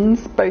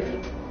means, both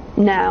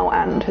now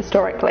and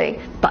historically.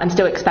 But I'm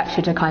still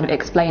expected to kind of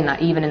explain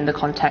that even in the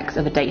context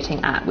of a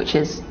dating app, which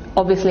is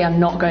obviously I'm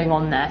not going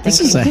on there This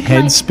thinking, is a who can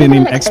I- head-spinning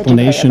who can I educate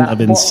explanation about of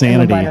what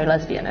insanity. a non-binary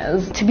lesbian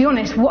is. To be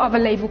honest, what other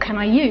label can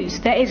I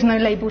use? There is no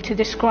label to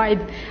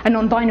describe a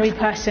non-binary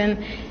person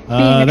being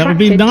that would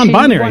be attracted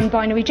non-binary. to one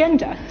binary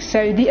gender.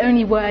 So the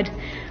only word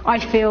I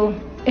feel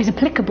is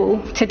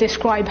applicable to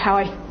describe how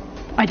I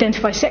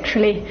identify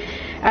sexually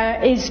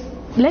is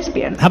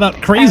lesbian. How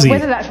about crazy?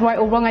 Whether that's right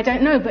or wrong, I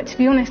don't know. But to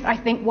be honest, I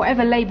think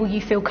whatever label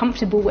you feel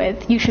comfortable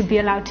with, you should be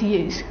allowed to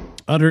use.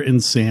 Utter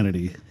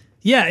insanity.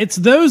 Yeah, it's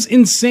those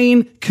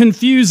insane,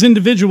 confused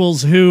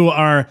individuals who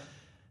are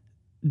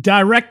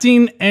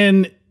directing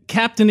and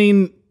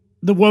captaining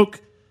the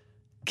woke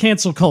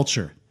cancel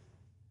culture.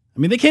 I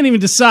mean, they can't even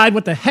decide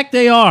what the heck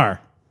they are.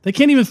 They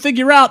can't even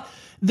figure out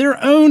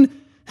their own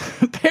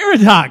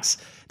paradox.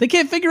 They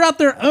can't figure out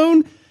their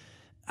own.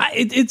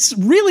 It's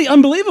really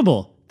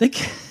unbelievable.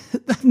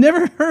 I've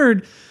never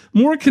heard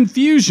more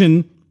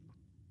confusion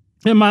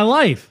in my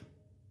life.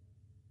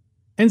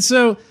 And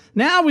so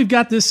now we've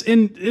got this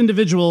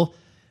individual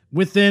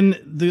within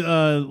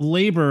the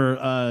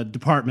Labor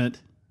Department.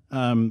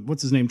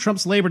 What's his name?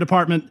 Trump's Labor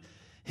Department.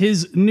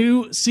 His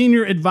new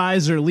senior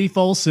advisor, Leif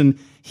Olson.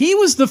 He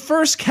was the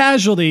first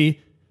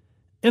casualty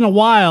in a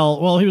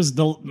while. Well, he was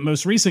the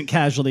most recent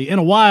casualty in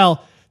a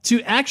while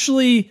to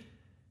actually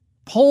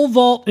pole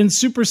vault and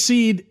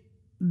supersede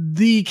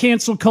the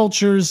cancel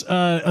culture's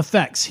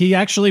effects. He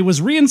actually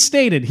was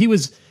reinstated.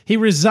 He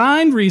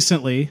resigned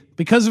recently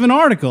because of an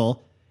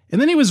article,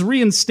 and then he was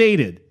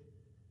reinstated.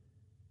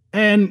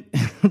 And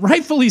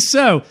rightfully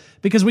so,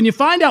 because when you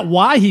find out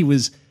why he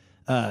was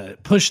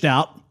pushed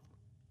out,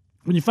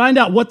 when you find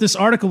out what this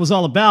article was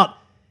all about,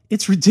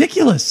 it's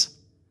ridiculous.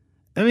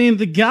 I mean,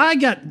 the guy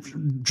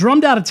got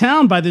drummed out of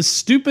town by this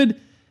stupid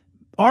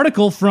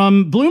article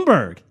from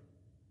Bloomberg.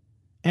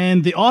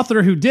 And the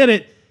author who did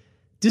it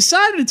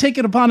decided to take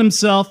it upon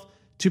himself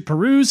to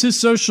peruse his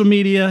social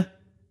media,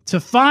 to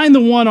find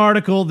the one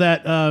article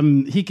that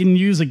he can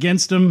use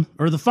against him,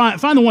 or find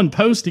the one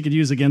post he could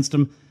use against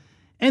him,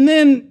 and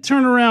then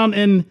turn around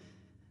and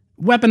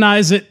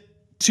weaponize it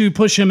to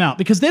push him out.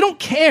 Because they don't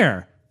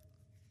care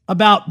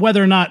about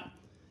whether or not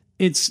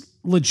it's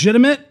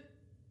legitimate,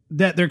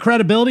 that their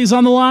credibility is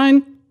on the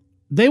line.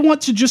 They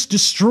want to just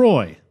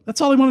destroy.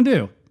 That's all they want to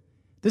do.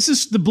 This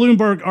is the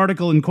Bloomberg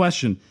article in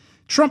question.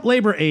 Trump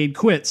labor aide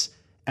quits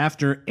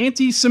after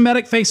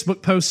anti-Semitic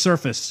Facebook post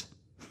surface.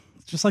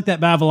 Just like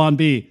that Babylon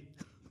Bee.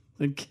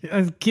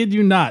 I kid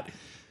you not.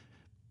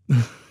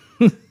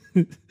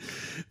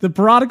 The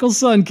prodigal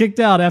son kicked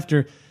out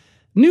after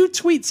new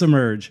tweets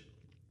emerge.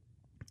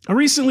 A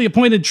recently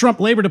appointed Trump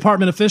Labor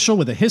Department official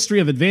with a history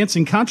of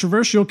advancing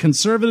controversial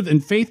conservative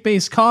and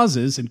faith-based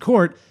causes in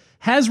court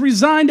has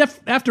resigned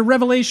after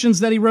revelations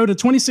that he wrote a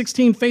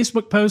 2016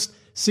 Facebook post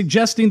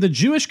suggesting the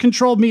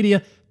Jewish-controlled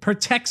media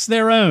protects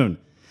their own.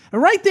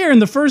 Right there in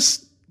the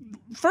first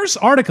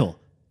article,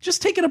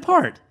 just take it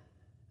apart.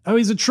 Oh,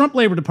 he's a Trump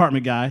Labor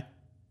Department guy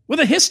with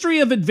a history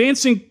of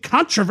advancing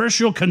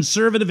controversial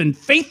conservative and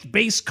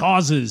faith-based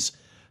causes.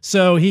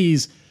 So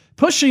he's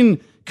pushing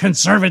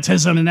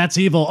conservatism, and that's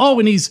evil. Oh,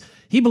 and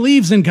he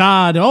believes in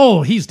God.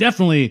 Oh, he's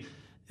definitely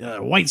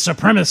a white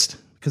supremacist,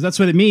 because that's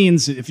what it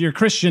means. If you're a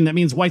Christian, that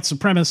means white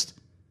supremacist.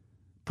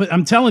 But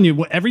I'm telling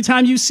you, every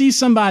time you see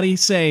somebody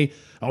say,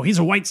 oh, he's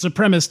a white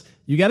supremacist,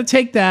 you got to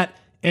take that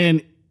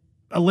and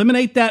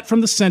eliminate that from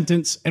the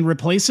sentence and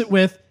replace it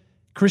with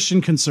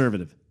Christian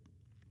conservative.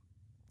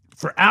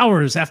 For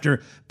hours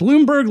after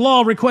Bloomberg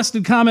Law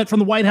requested comment from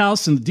the White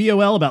House and the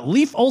DOL about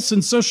Leif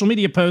Olson's social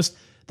media post,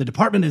 the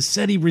department has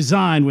said he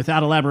resigned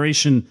without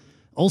elaboration.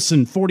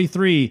 Olson,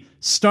 43,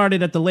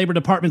 started at the Labor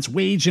Department's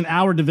Wage and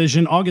Hour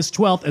Division August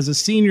 12th as a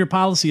senior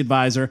policy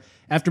advisor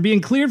after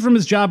being cleared from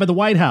his job by the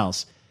White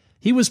House.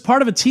 He was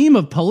part of a team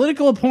of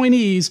political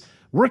appointees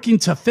working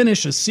to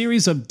finish a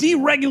series of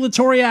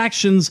deregulatory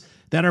actions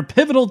that are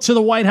pivotal to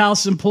the White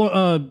House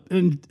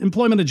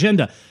employment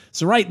agenda.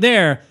 So right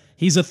there,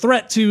 he's a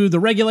threat to the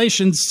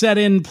regulations set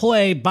in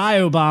play by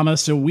Obama,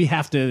 so we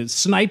have to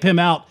snipe him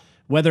out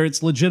whether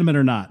it's legitimate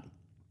or not.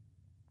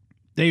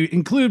 They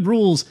include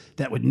rules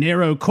that would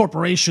narrow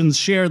corporations'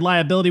 shared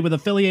liability with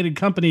affiliated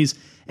companies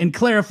and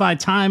clarify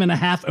time and a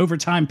half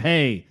overtime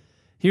pay.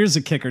 Here's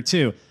a kicker,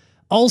 too.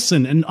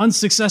 Olson, an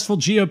unsuccessful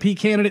GOP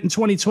candidate in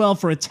 2012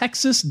 for a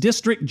Texas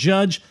district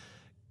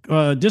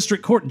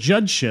court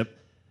judgeship,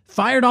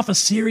 fired off a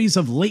series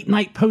of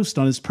late-night posts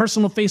on his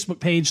personal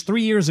Facebook page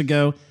 3 years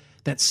ago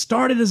that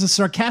started as a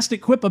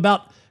sarcastic quip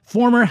about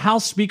former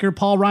House Speaker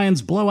Paul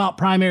Ryan's blowout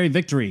primary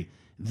victory.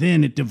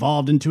 Then it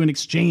devolved into an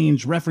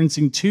exchange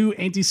referencing two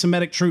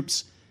anti-Semitic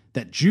troops,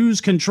 that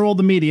Jews control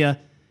the media,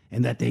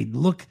 and that they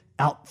look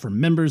out for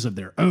members of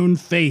their own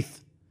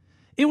faith.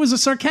 It was a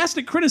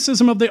sarcastic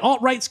criticism of the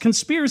alt-right's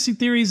conspiracy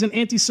theories and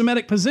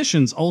anti-Semitic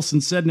positions,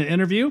 Olson said in an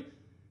interview.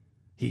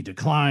 He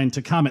declined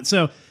to comment.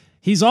 So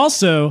he's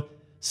also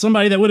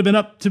somebody that would have been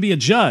up to be a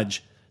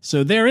judge.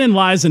 So therein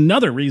lies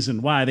another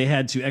reason why they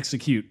had to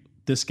execute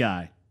this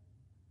guy.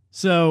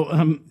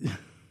 So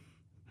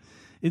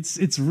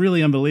it's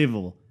really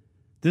unbelievable.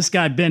 This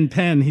guy, Ben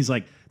Penn, he's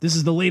like, this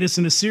is the latest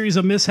in a series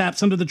of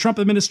mishaps under the Trump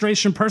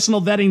administration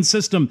personal vetting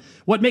system.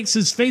 What makes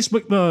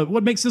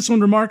this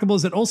one remarkable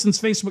is that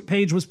Olson's Facebook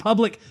page was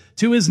public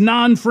to his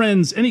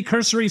non-friends. Any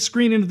cursory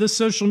screening of this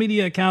social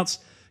media accounts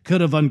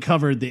could have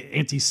uncovered the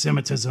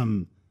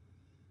anti-Semitism.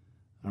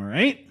 All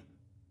right.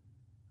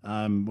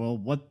 Well,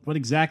 what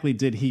exactly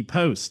did he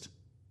post?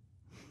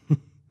 I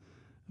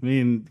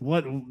mean,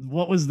 what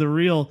was the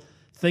real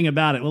thing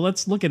about it? Well,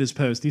 let's look at his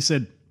post. He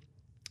said,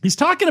 he's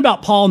talking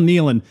about Paul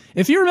Nealon.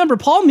 If you remember,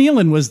 Paul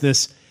Nealon was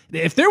this,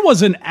 if there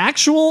was an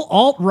actual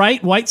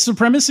alt-right white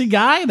supremacy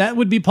guy, that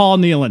would be Paul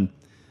Nealon.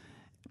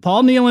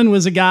 Paul Nehlen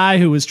was a guy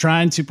who was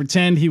trying to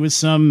pretend he was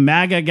some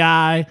MAGA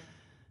guy.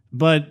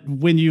 But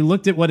when you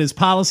looked at what his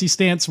policy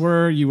stance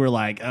were, you were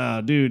like,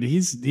 oh, dude,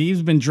 he's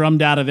been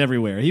drummed out of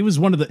everywhere. He was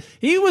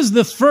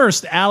the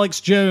first Alex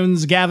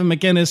Jones, Gavin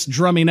McInnes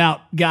drumming out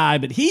guy.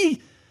 But I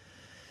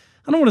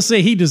don't want to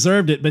say he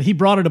deserved it, but he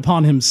brought it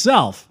upon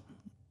himself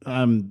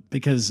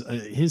because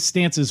his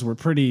stances were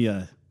pretty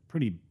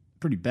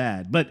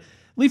bad. But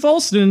Leif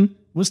Olson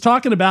was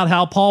talking about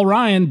how Paul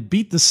Ryan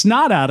beat the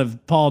snot out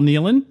of Paul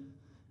Nehlen.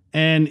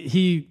 And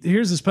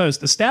here's his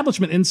post.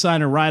 Establishment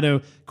insider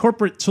Rido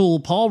corporate tool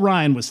Paul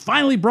Ryan was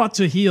finally brought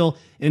to heel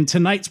in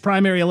tonight's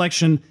primary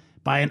election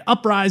by an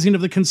uprising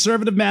of the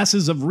conservative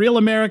masses of real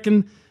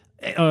America's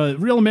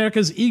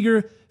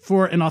eager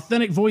for an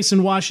authentic voice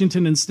in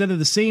Washington instead of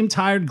the same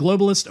tired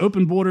globalist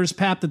open borders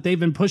pap that they've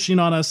been pushing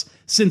on us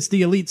since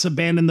the elites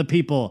abandoned the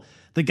people.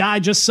 The guy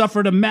just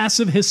suffered a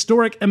massive,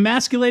 historic,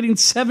 emasculating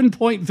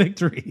 7-point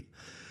victory.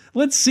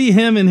 Let's see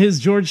him and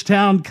his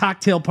Georgetown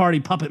cocktail party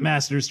puppet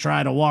masters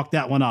try to walk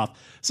that one off.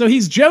 So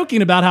he's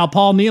joking about how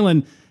Paul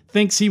Nehlen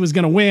thinks he was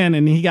going to win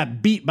and he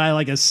got beat by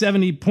like a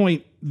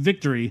 70-point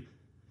victory.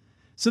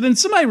 So then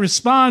somebody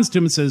responds to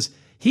him and says,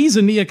 he's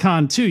a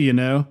neocon too, you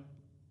know.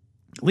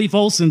 Leif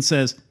Olson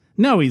says,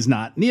 no, he's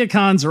not.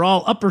 Neocons are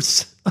all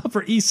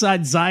Upper East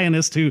Side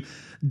Zionists who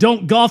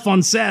don't golf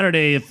on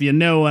Saturday, if you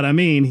know what I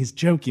mean. He's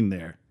joking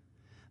there.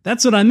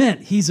 That's what I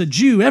meant. He's a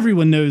Jew.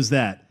 Everyone knows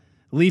that.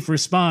 Leif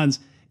responds,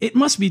 it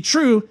must be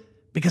true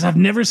because I've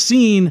never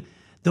seen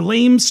the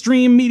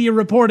lamestream media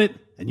report it,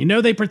 and you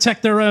know they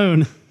protect their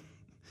own.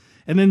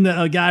 And then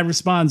the guy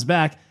responds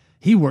back,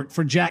 he worked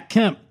for Jack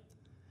Kemp.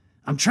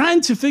 I'm trying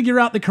to figure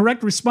out the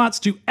correct response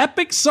to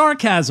epic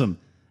sarcasm.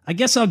 I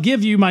guess I'll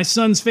give you my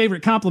son's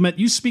favorite compliment.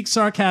 You speak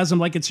sarcasm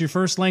like it's your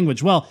first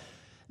language. Well,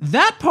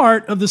 that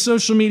part of the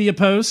social media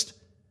post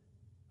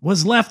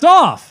was left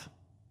off.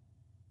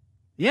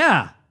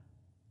 Yeah,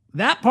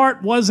 that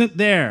part wasn't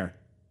there.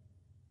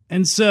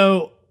 And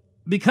so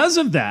because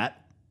of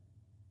that,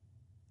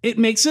 it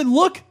makes it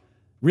look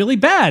really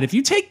bad. If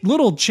you take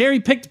little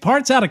cherry-picked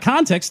parts out of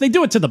context, they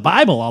do it to the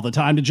Bible all the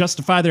time to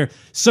justify their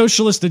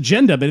socialist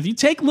agenda. But if you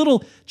take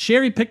little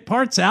cherry-picked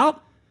parts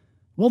out,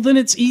 well, then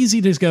it's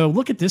easy to go,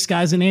 look at this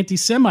guy's an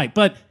anti-Semite.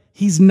 But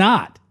he's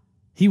not.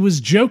 He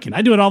was joking.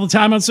 I do it all the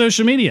time on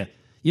social media.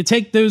 You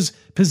take those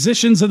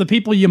positions of the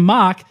people you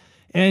mock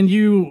and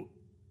you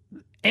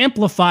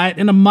amplify it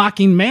in a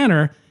mocking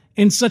manner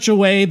in such a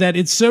way that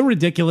it's so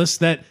ridiculous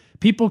that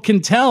people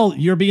can tell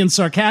you're being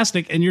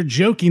sarcastic and you're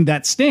joking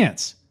that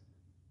stance.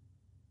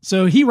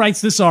 So he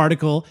writes this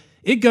article.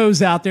 It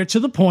goes out there to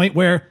the point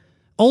where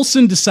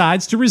Olson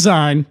decides to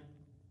resign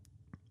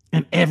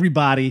and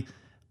everybody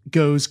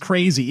goes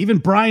crazy. Even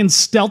Brian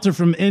Stelter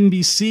from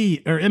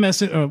NBC or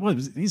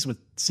MSN, he's with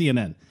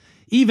CNN.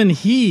 Even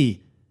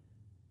he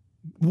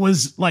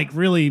was like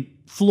really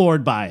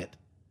floored by it.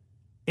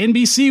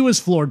 NBC was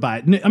floored by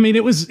it. I mean,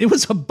 it was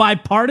a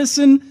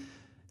bipartisan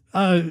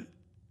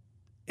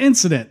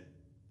incident.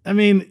 I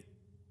mean,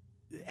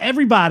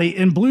 everybody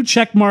in blue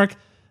checkmark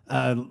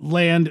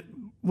land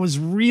was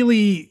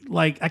really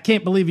like, I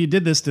can't believe you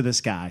did this to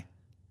this guy.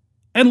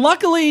 And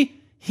luckily,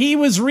 he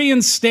was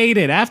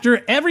reinstated.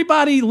 After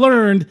everybody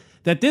learned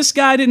that this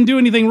guy didn't do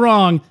anything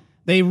wrong,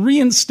 they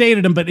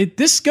reinstated him. But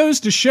this goes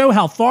to show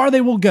how far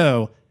they will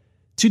go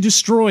to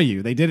destroy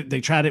you. They did it.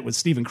 They tried it with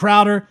Steven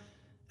Crowder.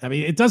 I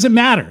mean, it doesn't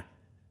matter.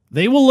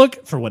 They will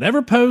look for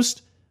whatever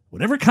post,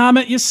 whatever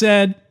comment you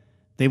said.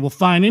 They will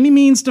find any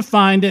means to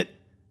find it.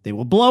 They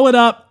will blow it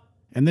up,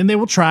 and then they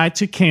will try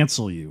to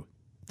cancel you.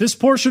 This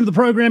portion of the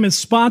program is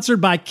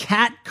sponsored by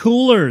Cat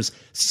Coolers.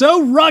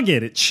 So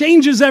rugged, it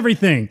changes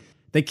everything.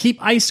 They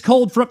keep ice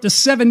cold for up to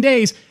 7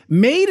 days.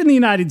 Made in the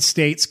United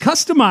States,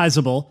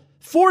 customizable,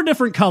 4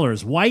 different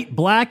colors, white,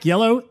 black,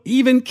 yellow,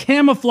 even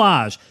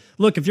camouflage.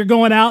 Look, if you're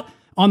going out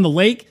on the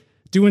lake,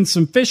 doing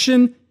some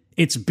fishing,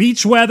 it's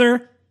beach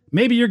weather.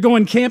 Maybe you're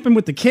going camping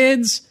with the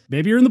kids.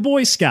 Maybe you're in the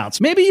Boy Scouts.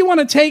 Maybe you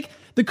want to take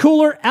the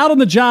cooler out on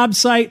the job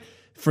site.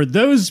 For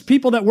those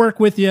people that work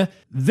with you,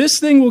 this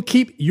thing will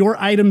keep your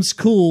items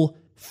cool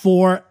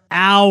for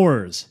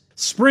hours.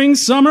 Spring,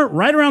 summer,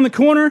 right around the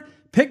corner,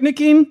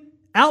 picnicking,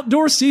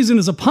 outdoor season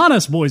is upon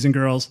us, boys and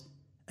girls.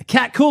 A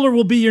Cat Cooler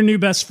will be your new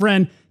best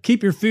friend.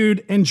 Keep your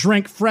food and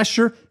drink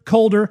fresher,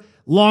 colder,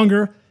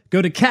 longer.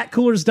 Go to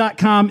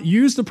catcoolers.com,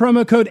 use the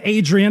promo code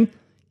Adrian.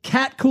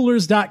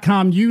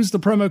 Catcoolers.com, use the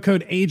promo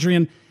code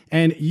Adrian,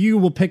 and you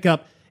will pick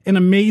up an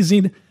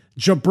amazing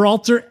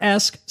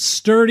Gibraltar-esque,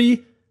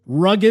 sturdy,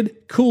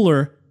 rugged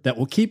cooler that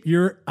will keep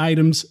your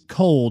items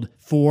cold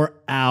for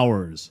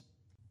hours.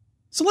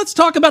 So let's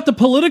talk about the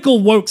political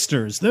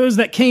wokesters, those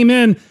that came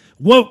in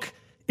woke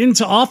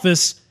into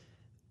office,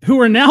 who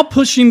are now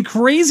pushing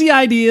crazy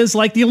ideas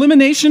like the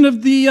elimination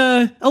of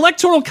the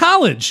Electoral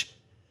College.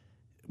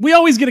 We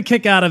always get a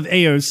kick out of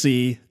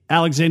AOC,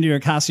 Alexandria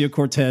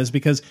Ocasio-Cortez,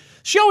 because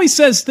she always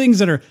says things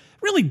that are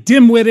really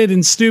dim-witted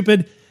and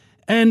stupid.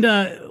 And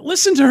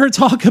listen to her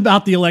talk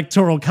about the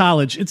Electoral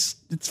College. It's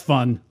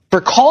fun. For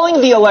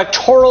calling the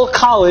Electoral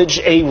College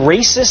a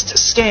racist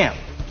scam.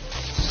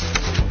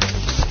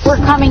 We're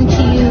coming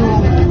to you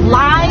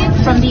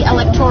live from the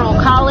Electoral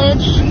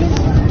College.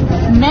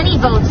 Many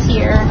votes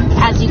here,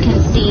 as you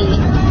can see.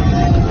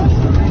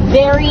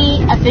 Very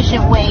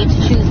efficient way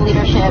to choose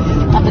leadership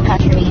of the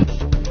country.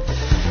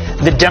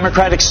 The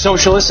Democratic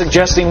Socialists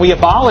suggesting we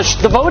abolish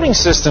the voting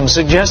system,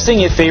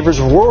 suggesting it favors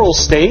rural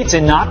states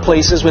and not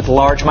places with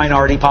large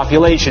minority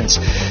populations.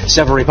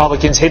 Several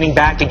Republicans hitting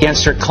back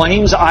against her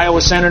claims.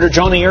 Iowa Senator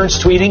Joni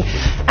Ernst tweeting,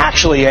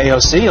 actually,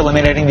 AOC,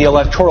 eliminating the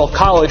Electoral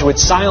College would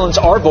silence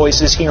our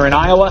voices here in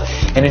Iowa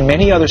and in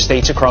many other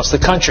states across the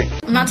country.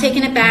 I'm not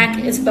taking it back.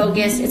 It's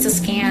bogus. It's a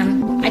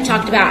scam. I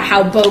talked about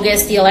how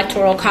bogus the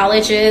Electoral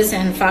College is,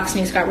 and Fox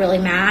News got really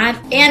mad.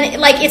 And,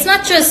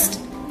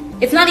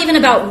 it's not even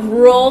about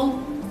rural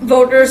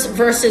voters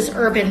versus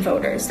urban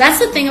voters. That's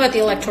the thing about the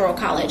Electoral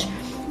College.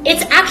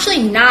 It's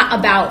actually not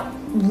about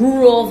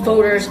rural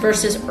voters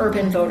versus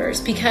urban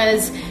voters,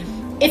 because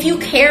if you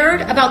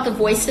cared about the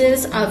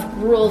voices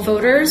of rural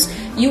voters,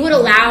 you would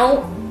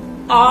allow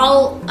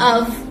all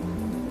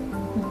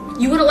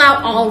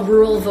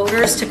rural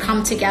voters to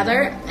come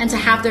together and to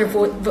have their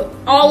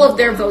all of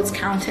their votes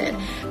counted.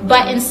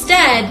 But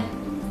instead,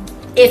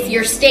 if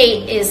your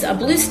state is a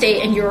blue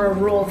state and you're a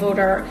rural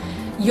voter,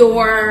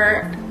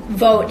 your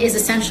vote is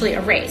essentially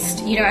erased,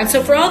 and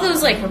so for all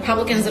those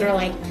Republicans that are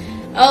like,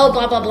 oh,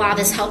 blah blah blah,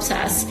 this helps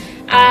us,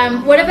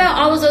 what about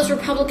all of those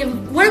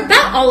Republican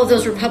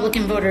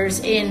voters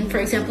in, for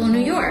example,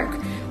 New York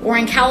or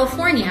in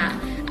California,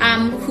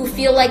 who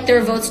feel like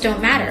their votes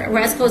don't matter?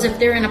 Whereas, I suppose if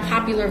they're in a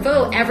popular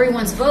vote,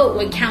 everyone's vote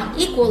would count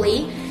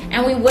equally,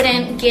 and we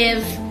wouldn't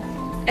give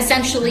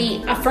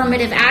essentially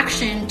affirmative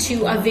action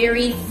to a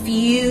very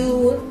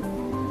few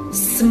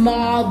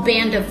small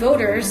band of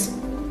voters.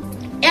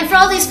 And for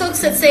all these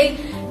folks that say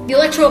the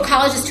Electoral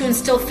College is to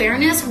instill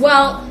fairness,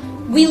 well,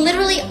 we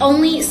literally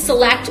only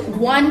select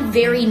one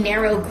very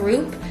narrow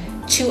group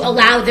to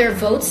allow their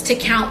votes to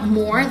count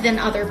more than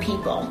other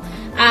people.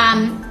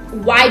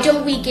 Why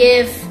don't we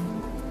give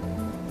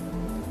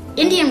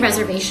Indian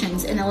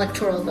reservations an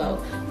electoral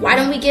vote? Why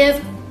don't we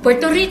give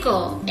Puerto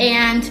Rico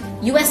and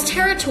U.S.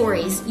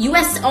 territories,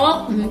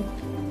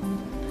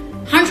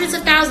 hundreds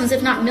of thousands,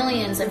 if not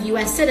millions, of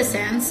U.S.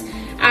 citizens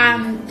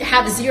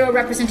have zero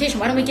representation?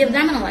 Why don't we give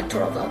them an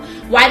electoral vote?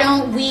 Why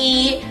don't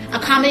we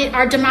accommodate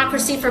our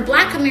democracy for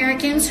Black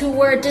Americans who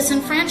were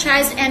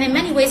disenfranchised and in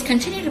many ways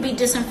continue to be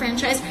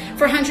disenfranchised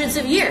for hundreds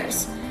of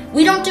years?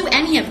 We don't do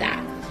any of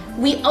that.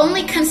 We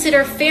only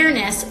consider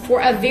fairness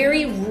for a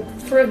very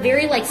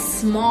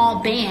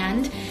small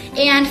band.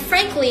 And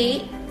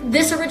frankly,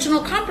 this original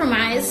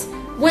compromise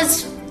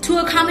was to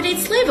accommodate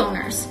slave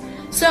owners.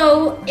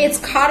 So it's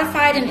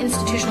codified and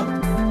institutional.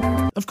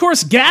 Of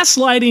course,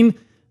 gaslighting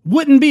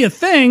wouldn't be a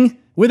thing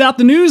without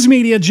the news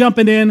media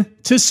jumping in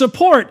to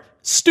support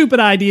stupid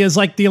ideas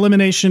like the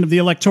elimination of the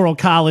Electoral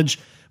College,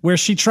 where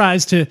she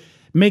tries to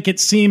make it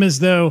seem as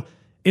though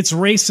it's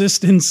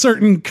racist in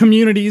certain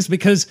communities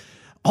because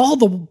all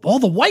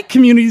the white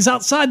communities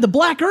outside the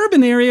Black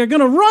urban area are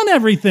going to run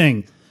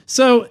everything.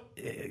 So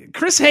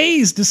Chris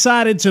Hayes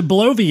decided to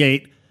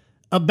bloviate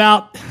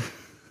about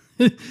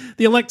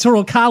the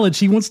Electoral College.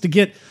 He wants to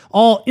get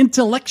all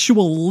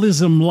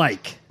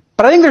intellectualism-like.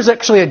 But I think there's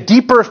actually a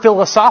deeper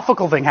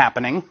philosophical thing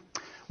happening,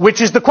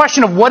 which is the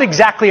question of what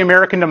exactly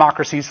American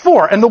democracy is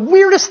for. And the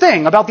weirdest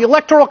thing about the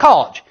Electoral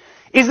College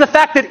is the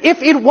fact that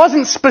if it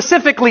wasn't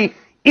specifically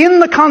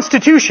in the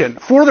Constitution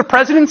for the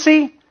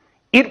presidency,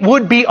 it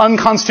would be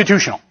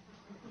unconstitutional.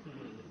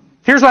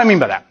 Here's what I mean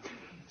by that.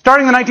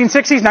 Starting in the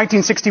 1960s,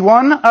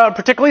 1961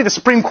 particularly, the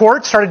Supreme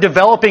Court started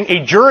developing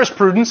a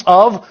jurisprudence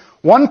of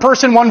one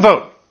person, one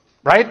vote,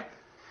 right?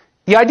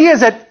 The idea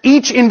is that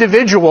each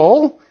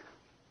individual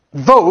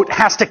vote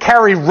has to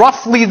carry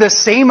roughly the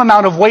same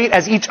amount of weight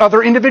as each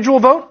other individual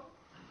vote,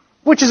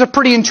 which is a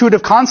pretty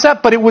intuitive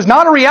concept, but it was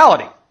not a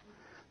reality.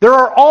 There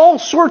are all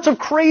sorts of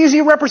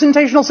crazy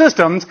representational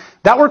systems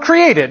that were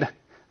created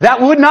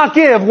that would not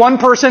give one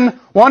person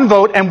one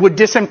vote and would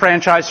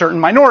disenfranchise certain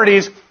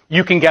minorities.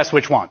 You can guess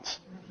which ones.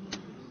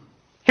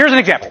 Here's an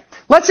example.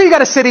 Let's say you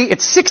got a city,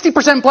 it's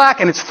 60% black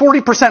and it's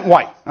 40%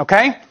 white,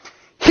 okay?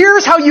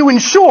 Here's how you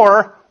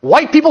ensure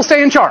white people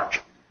stay in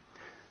charge.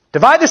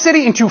 Divide the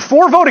city into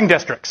 4 voting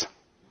districts,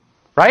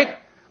 right?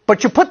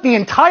 But you put the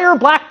entire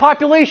black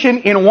population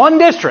in one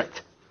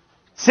district,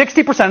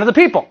 60% of the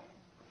people.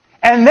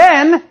 And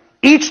then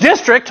each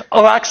district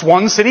elects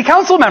one city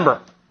council member.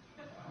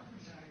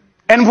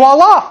 And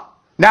voila!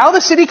 Now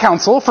the city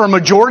council for a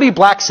majority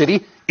black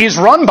city is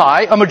run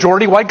by a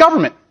majority white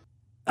government.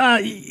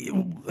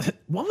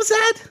 What was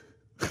that?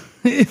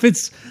 If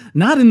it's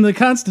not in the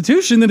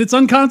Constitution, then it's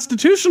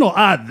unconstitutional.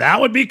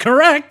 That would be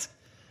correct.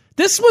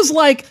 This was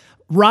like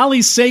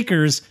Raleigh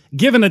Sakers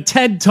giving a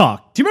TED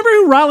Talk. Do you remember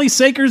who Raleigh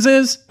Sakers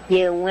is?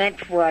 You went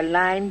for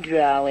line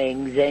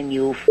drawings and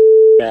you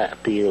f***ed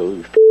up,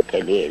 you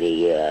f***ing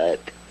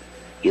idiot.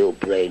 You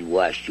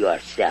brainwashed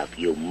yourself,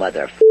 you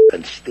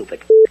motherfucking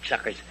stupid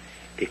suckers,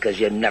 because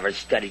you never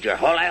studied your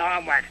holy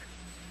homework.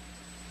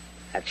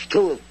 That's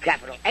 2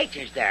 capital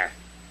H's there.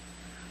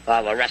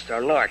 All the rest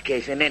are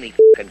lowercase in any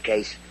f***ing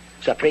case.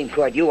 Supreme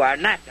Court, you are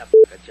not the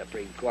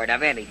Supreme Court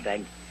of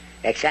anything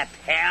except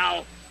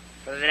hell.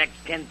 For the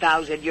next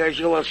 10,000 years,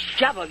 you will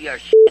shovel your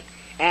shit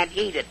and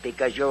eat it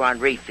because you're on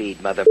refeed,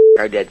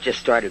 motherfucker. That just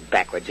started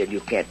backwards and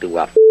you can't do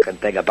a fucking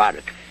thing about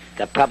it.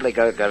 The public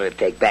are going to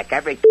take back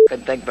every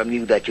fucking thing from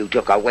you that you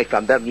took away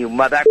from them, you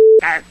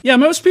motherfucker. Yeah,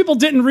 most people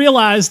didn't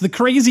realize the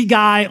crazy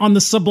guy on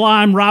the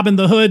Sublime Robin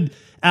the Hood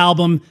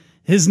album,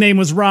 his name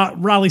was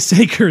Raleigh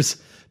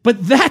Sakers.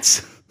 But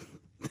that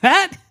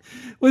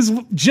was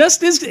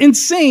just as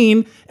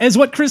insane as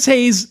what Chris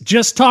Hayes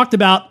just talked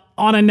about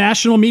on a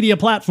national media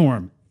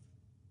platform.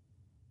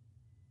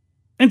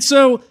 And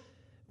so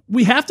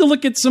we have to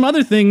look at some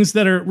other things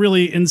that are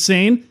really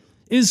insane,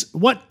 is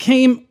what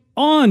came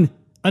on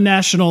a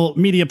national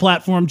media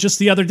platform just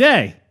the other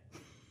day.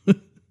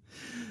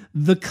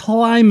 The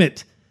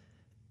climate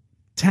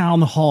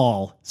town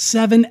hall,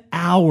 7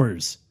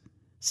 hours.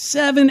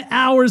 7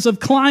 hours of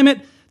climate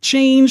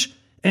change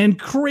and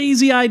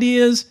crazy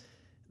ideas.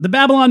 The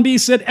Babylon Bee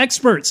said,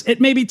 experts, it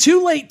may be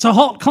too late to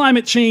halt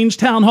climate change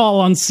town hall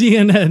on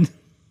CNN.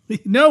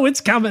 No,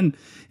 it's coming.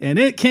 And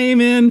it came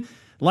in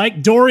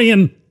like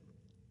Dorian.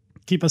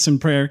 Keep us in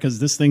prayer because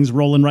this thing's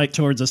rolling right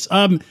towards us.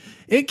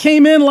 It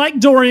came in like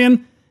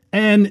Dorian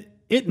and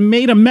it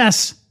made a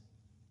mess.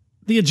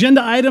 The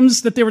agenda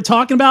items that they were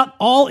talking about,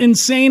 all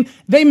insane.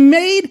 They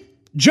made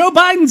Joe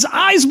Biden's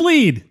eyes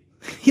bleed.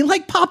 He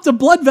popped a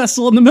blood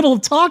vessel in the middle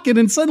of talking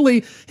and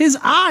suddenly his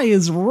eye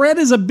is red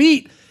as a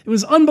beet. It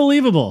was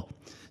unbelievable.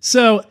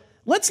 So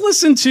let's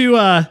listen to,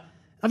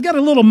 I've got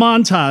a little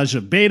montage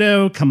of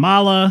Beto,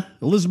 Kamala,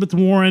 Elizabeth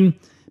Warren,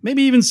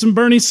 maybe even some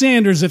Bernie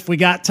Sanders if we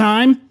got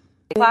time.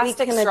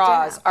 Plastic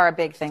straws are a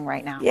big thing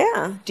right now.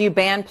 Yeah. Do you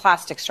ban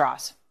plastic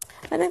straws?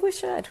 I think we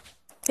should.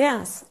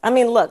 Yes. I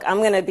mean, look, I'm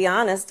going to be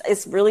honest.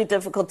 It's really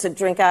difficult to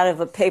drink out of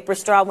a paper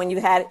straw when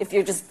if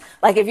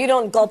you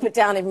don't gulp it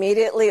down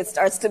immediately, it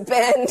starts to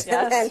bend.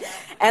 Yes.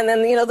 And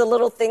then, the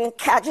little thing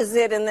catches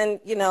it. And then,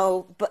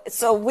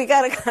 so we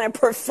got to kind of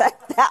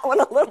perfect that one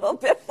a little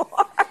bit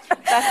more.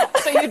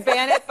 So you'd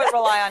ban it, but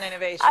rely on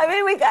innovation. I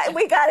mean, we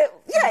got it.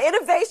 Yeah,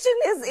 innovation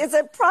is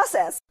a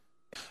process.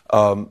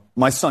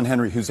 My son,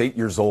 Henry, who's 8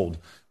 years old,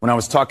 when I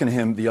was talking to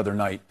him the other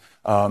night,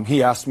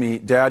 he asked me,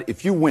 Dad,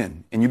 if you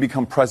win and you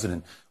become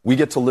president, we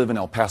get to live in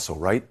El Paso,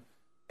 right?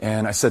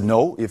 And I said,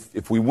 no,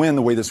 if we win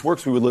the way this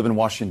works, we would live in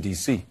Washington,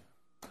 D.C.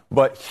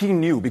 But he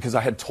knew, because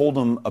I had told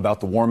him about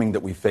the warming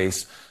that we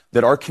face,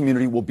 that our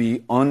community will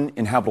be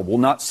uninhabitable, will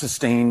not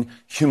sustain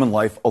human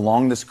life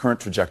along this current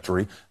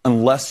trajectory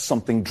unless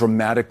something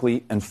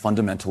dramatically and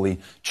fundamentally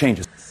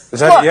changes.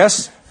 Is that a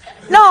yes?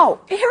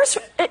 No.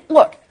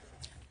 Look,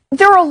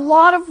 there are a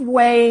lot of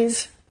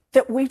ways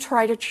that we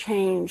try to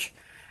change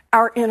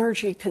our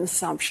energy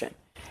consumption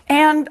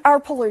and our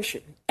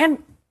pollution.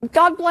 And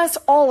God bless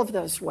all of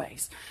those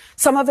ways.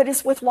 Some of it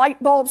is with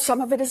light bulbs,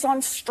 some of it is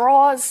on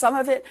straws, some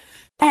of it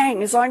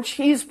is on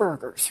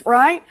cheeseburgers,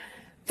 right?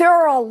 There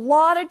are a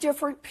lot of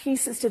different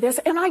pieces to this,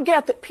 and I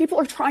get that people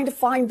are trying to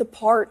find the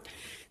part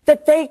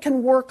that they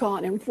can work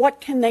on and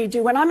what can they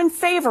do, and I'm in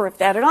favor of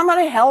that, and I'm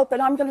going to help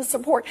and I'm going to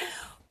support.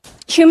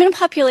 Human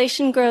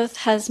population growth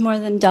has more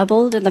than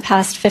doubled in the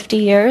past 50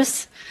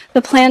 years.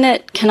 The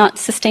planet cannot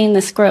sustain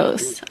this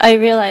growth. I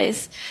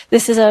realize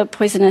this is a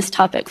poisonous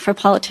topic for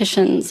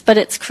politicians, but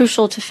it's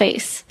crucial to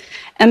face.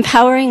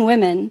 Empowering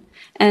women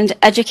and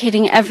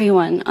educating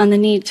everyone on the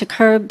need to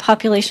curb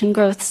population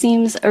growth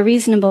seems a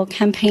reasonable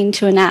campaign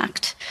to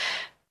enact.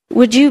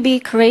 Would you be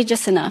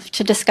courageous enough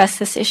to discuss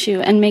this issue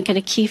and make it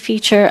a key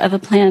feature of a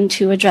plan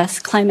to address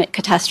climate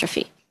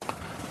catastrophe?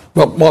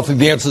 Well, Martha,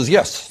 the answer is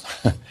yes.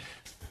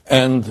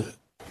 And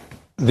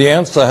the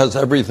answer has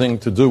everything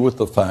to do with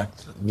the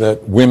fact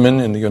that women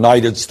in the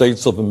United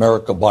States of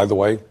America, by the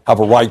way, have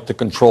a right to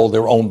control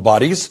their own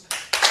bodies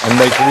and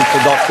make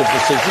reproductive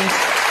decisions.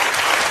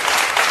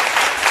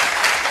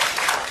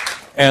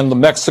 And the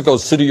Mexico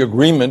City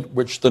Agreement,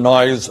 which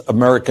denies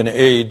American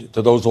aid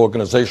to those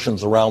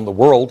organizations around the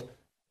world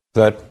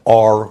that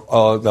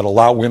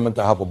allow women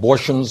to have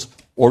abortions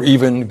or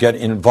even get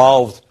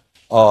involved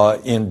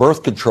in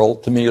birth control,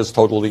 to me is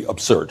totally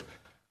absurd.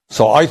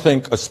 So I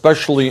think,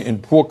 especially in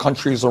poor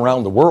countries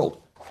around the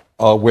world,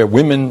 where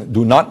women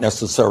do not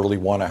necessarily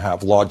want to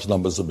have large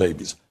numbers of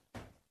babies,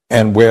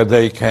 and where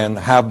they can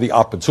have the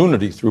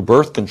opportunity through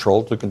birth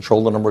control to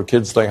control the number of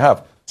kids they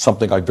have,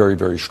 something I very,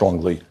 very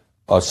strongly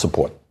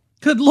support.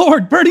 Good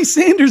Lord, Bernie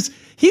Sanders,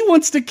 he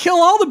wants to kill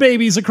all the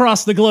babies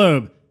across the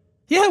globe.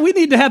 Yeah, we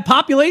need to have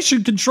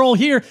population control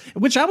here,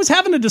 which I was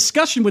having a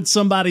discussion with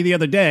somebody the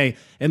other day,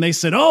 and they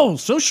said, oh,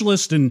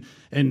 socialists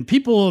and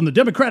people on the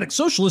Democratic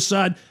Socialist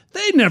side,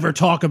 they never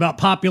talk about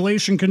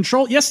population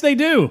control. Yes, they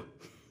do.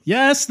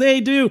 Yes, they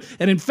do.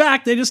 And in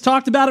fact, they just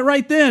talked about it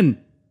right then.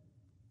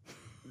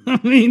 I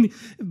mean,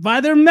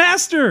 by their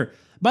master,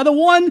 by the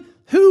one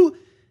who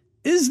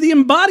is the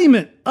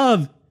embodiment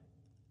of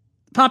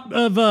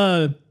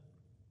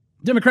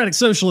democratic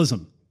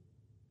socialism.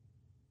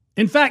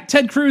 In fact,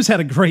 Ted Cruz had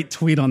a great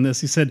tweet on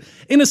this. He said,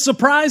 in a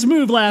surprise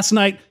move last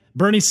night,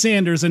 Bernie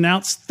Sanders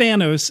announced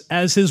Thanos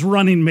as his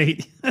running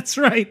mate. That's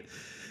right.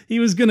 He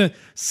was going to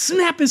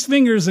snap his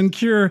fingers and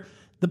cure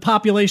the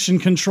population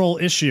control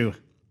issue.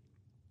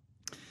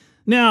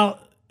 Now,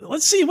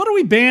 let's see, what are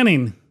we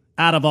banning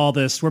out of all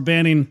this? We're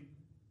banning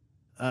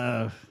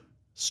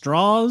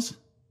straws,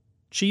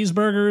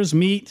 cheeseburgers,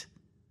 meat,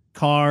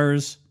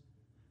 cars.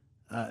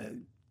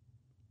 I'm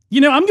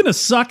going to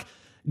suck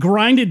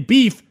grinded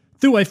beef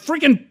through a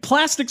freaking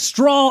plastic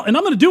straw, and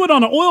I'm going to do it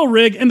on an oil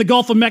rig in the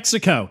Gulf of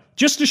Mexico,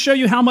 just to show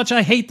you how much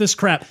I hate this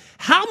crap.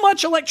 How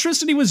much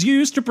electricity was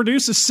used to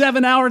produce a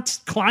 7-hour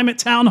climate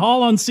town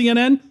hall on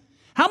CNN?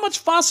 How much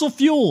fossil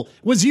fuel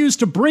was used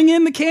to bring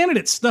in the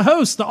candidates, the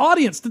hosts, the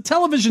audience, the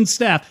television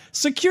staff,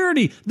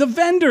 security, the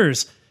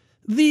vendors,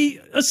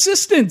 the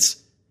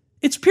assistants?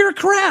 It's pure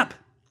crap.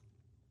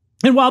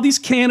 And while these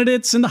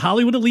candidates and the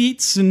Hollywood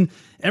elites and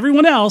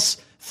everyone else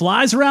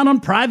flies around on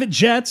private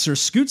jets or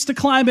scoots to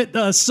climate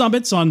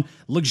summits on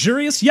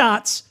luxurious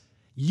yachts,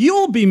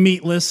 you'll be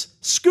meatless,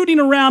 scooting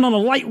around on a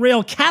light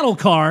rail cattle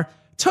car,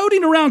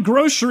 toting around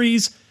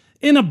groceries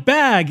in a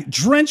bag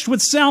drenched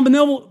with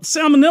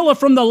salmonella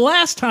from the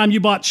last time you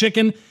bought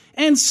chicken,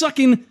 and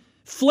sucking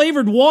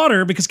flavored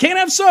water, because can't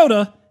have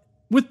soda,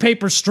 with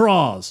paper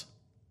straws.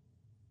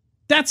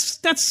 That's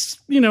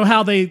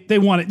how they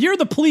want it. You're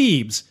the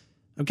plebes,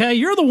 okay?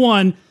 You're the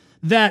one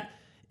that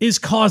is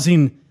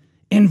causing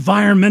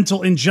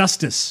environmental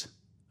injustice.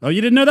 Oh,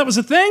 you didn't know that was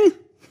a thing?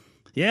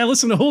 Yeah,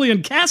 listen to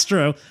Julian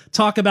Castro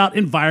talk about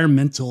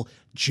environmental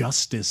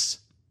justice.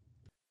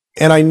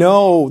 And I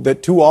know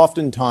that too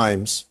often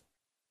times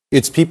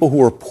it's people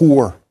who are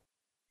poor,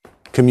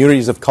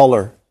 communities of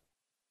color,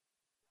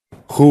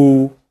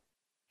 who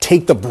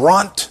take the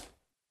brunt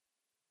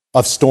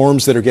of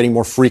storms that are getting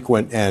more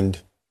frequent and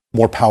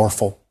more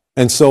powerful.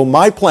 And so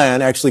my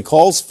plan actually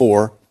calls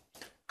for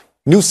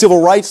new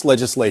civil rights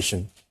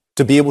legislation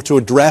to be able to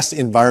address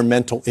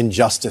environmental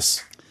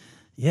injustice.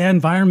 Yeah,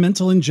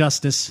 environmental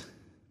injustice.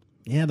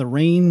 Yeah, the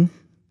rain.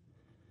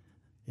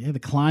 Yeah, the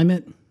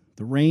climate.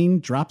 The rain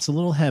drops a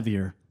little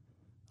heavier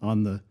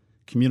on the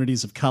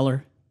communities of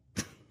color.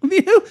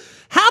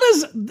 How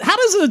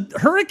does a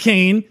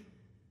hurricane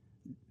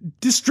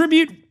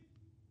distribute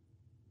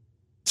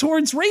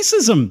towards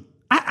racism?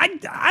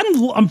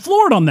 I'm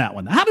floored on that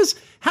one. How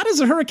does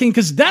a hurricane,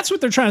 because that's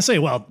what they're trying to say.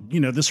 Well,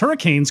 this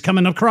hurricane's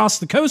coming across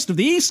the coast of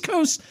the East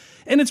Coast,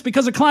 and it's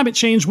because of climate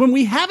change, when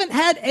we haven't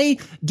had a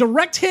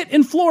direct hit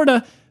in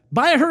Florida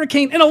by a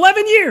hurricane in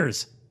 11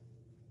 years.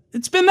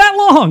 It's been that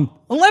long,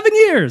 11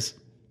 years.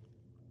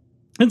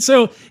 And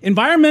so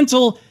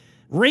environmental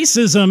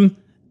racism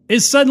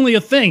is suddenly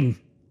a thing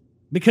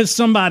because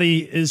somebody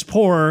is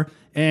poor,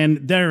 and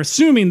they're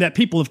assuming that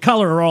people of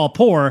color are all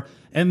poor,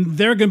 and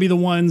they're going to be the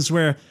ones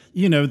where,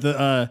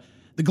 the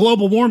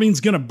global warming's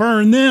going to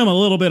burn them a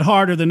little bit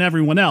harder than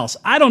everyone else.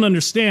 I don't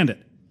understand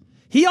it.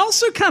 He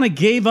also kind of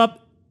gave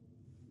up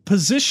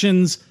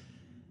positions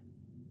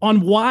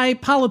on why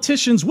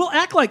politicians will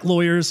act like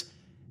lawyers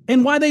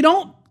and why they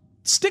don't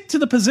stick to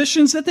the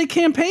positions that they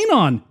campaign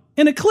on.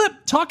 In a clip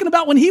talking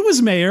about when he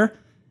was mayor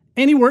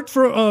and he worked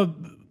for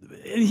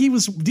he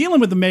was dealing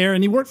with the mayor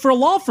and he worked for a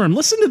law firm.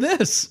 Listen to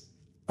this.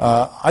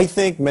 I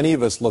think many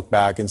of us look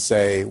back and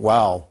say,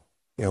 wow,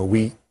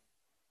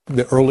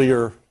 the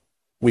earlier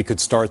we could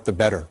start, the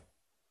better.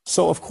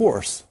 So of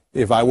course,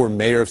 if I were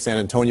mayor of San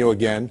Antonio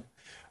again,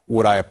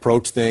 would I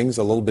approach things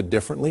a little bit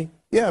differently?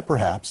 Yeah,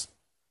 perhaps.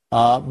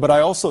 But I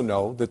also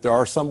know that there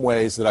are some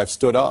ways that I've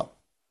stood up,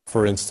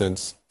 for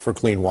instance, for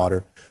clean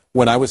water.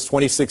 When I was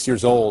 26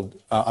 years old,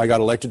 I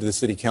got elected to the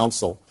city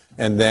council,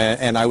 and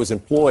I was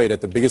employed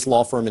at the biggest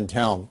law firm in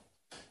town.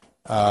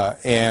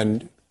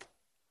 And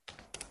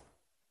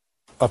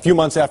a few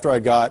months after I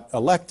got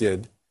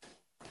elected,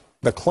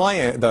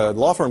 the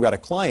law firm got a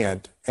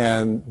client,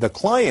 and the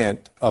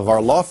client of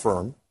our law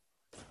firm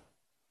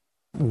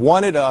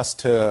wanted us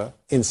to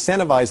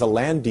incentivize a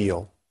land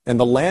deal, and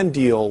the land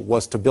deal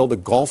was to build a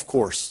golf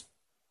course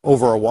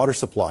over our water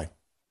supply,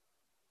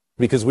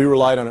 because we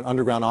relied on an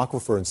underground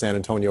aquifer in San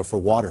Antonio for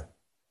water.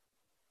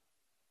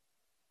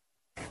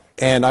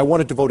 And I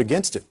wanted to vote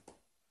against it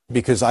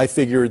because I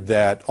figured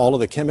that all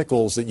of the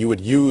chemicals that you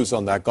would use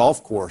on that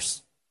golf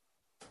course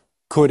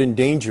could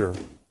endanger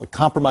or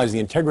compromise the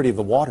integrity of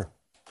the water.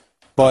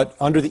 But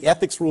under the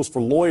ethics rules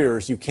for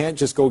lawyers, you can't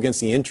just go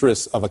against the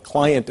interests of a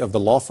client of the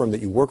law firm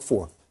that you work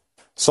for.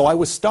 So I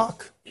was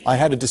stuck. I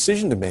had a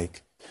decision to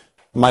make.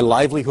 My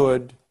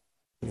livelihood,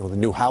 the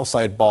new house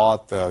I had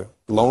bought, the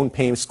loan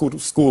payment,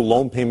 school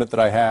loan payment that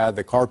I had,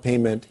 the car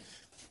payment.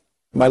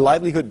 My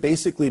livelihood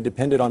basically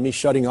depended on me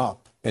shutting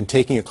up and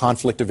taking a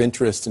conflict of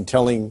interest and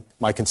telling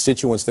my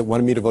constituents that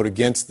wanted me to vote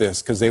against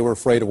this because they were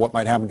afraid of what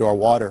might happen to our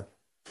water,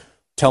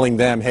 telling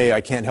them, hey,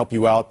 I can't help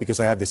you out because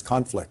I have this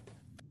conflict.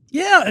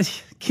 Yeah,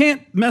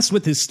 can't mess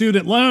with his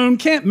student loan,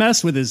 can't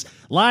mess with his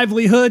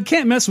livelihood,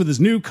 can't mess with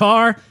his new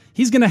car.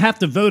 He's going to have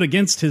to vote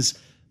against his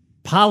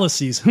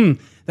policies.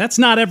 That's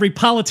not every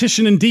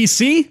politician in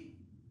D.C.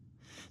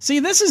 See,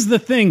 this is the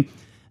thing.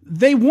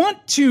 They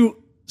want to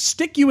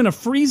stick you in a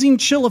freezing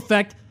chill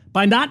effect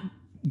by not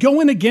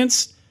going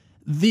against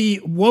the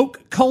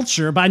woke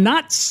culture, by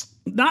not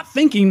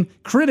thinking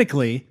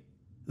critically,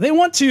 They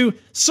want to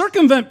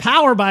circumvent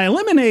power by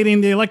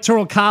eliminating the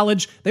Electoral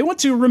College. They want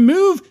to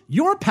remove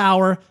your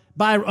power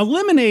by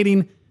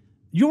eliminating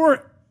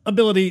your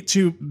ability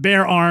to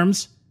bear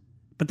arms.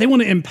 But they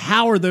want to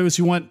empower those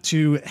who want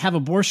to have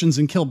abortions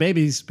and kill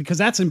babies because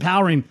that's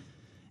empowering.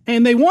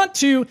 And they want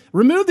to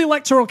remove the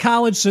Electoral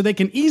College so they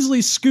can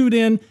easily scoot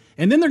in.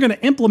 And then they're going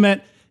to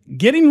implement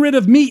getting rid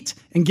of meat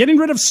and getting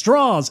rid of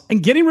straws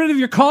and getting rid of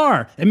your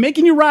car and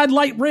making you ride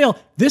light rail.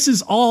 This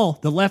is all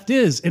the left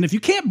is. And if you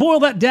can't boil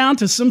that down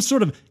to some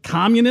sort of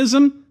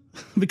communism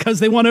because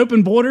they want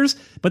open borders,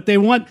 but they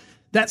want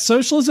that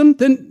socialism,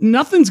 then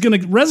nothing's going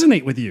to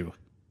resonate with you.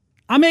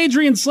 I'm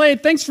Adrian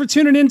Slade. Thanks for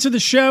tuning into the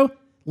show.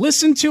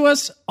 Listen to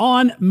us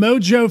on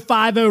Mojo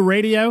 50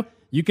 Radio.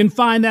 You can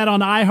find that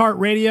on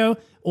iHeartRadio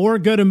or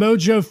go to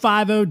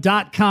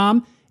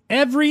mojo50.com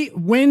every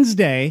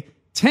Wednesday,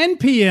 10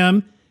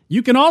 p.m.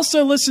 You can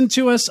also listen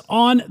to us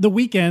on the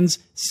weekends,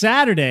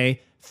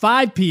 Saturday,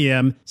 5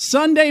 p.m.,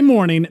 Sunday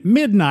morning,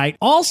 midnight.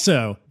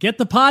 Also, get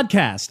the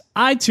podcast,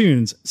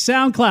 iTunes,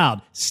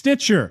 SoundCloud,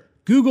 Stitcher,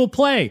 Google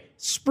Play,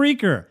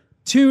 Spreaker,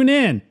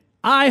 TuneIn,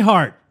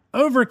 iHeart,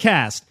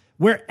 Overcast,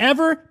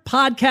 wherever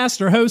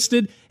podcasts are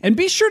hosted. And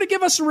be sure to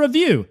give us a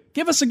review.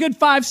 Give us a good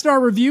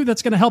 5-star review.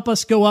 That's going to help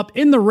us go up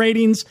in the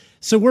ratings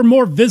so we're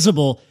more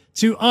visible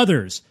to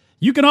others.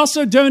 You can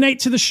also donate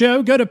to the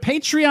show. Go to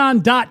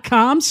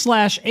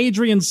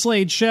patreon.com/Adrian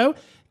Slade Show.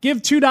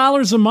 Give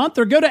 $2 a month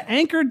or go to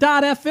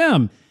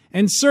anchor.fm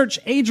and search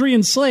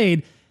Adrian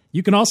Slade.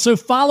 You can also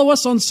follow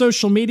us on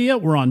social media.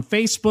 We're on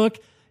Facebook,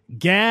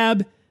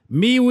 Gab,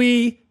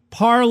 MeWe,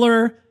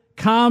 Parler,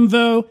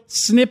 Convo,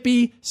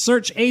 Snippy.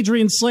 Search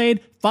Adrian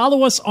Slade.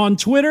 Follow us on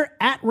Twitter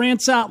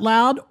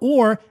 @RantsOutLoud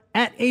or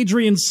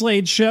 @Adrian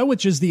Slade Show,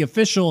 which is the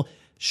official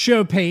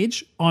show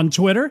page on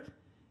Twitter.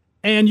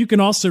 And you can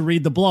also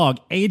read the blog,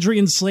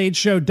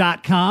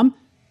 adriansladeshow.com.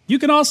 You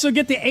can also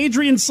get the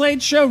Adrian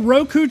Slade Show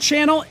Roku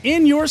channel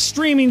in your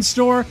streaming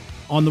store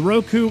on the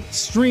Roku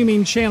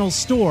streaming channel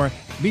store.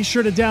 Be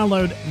sure to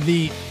download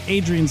the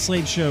Adrian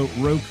Slade Show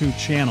Roku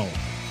channel.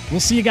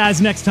 We'll see you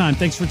guys next time.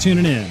 Thanks for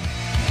tuning in.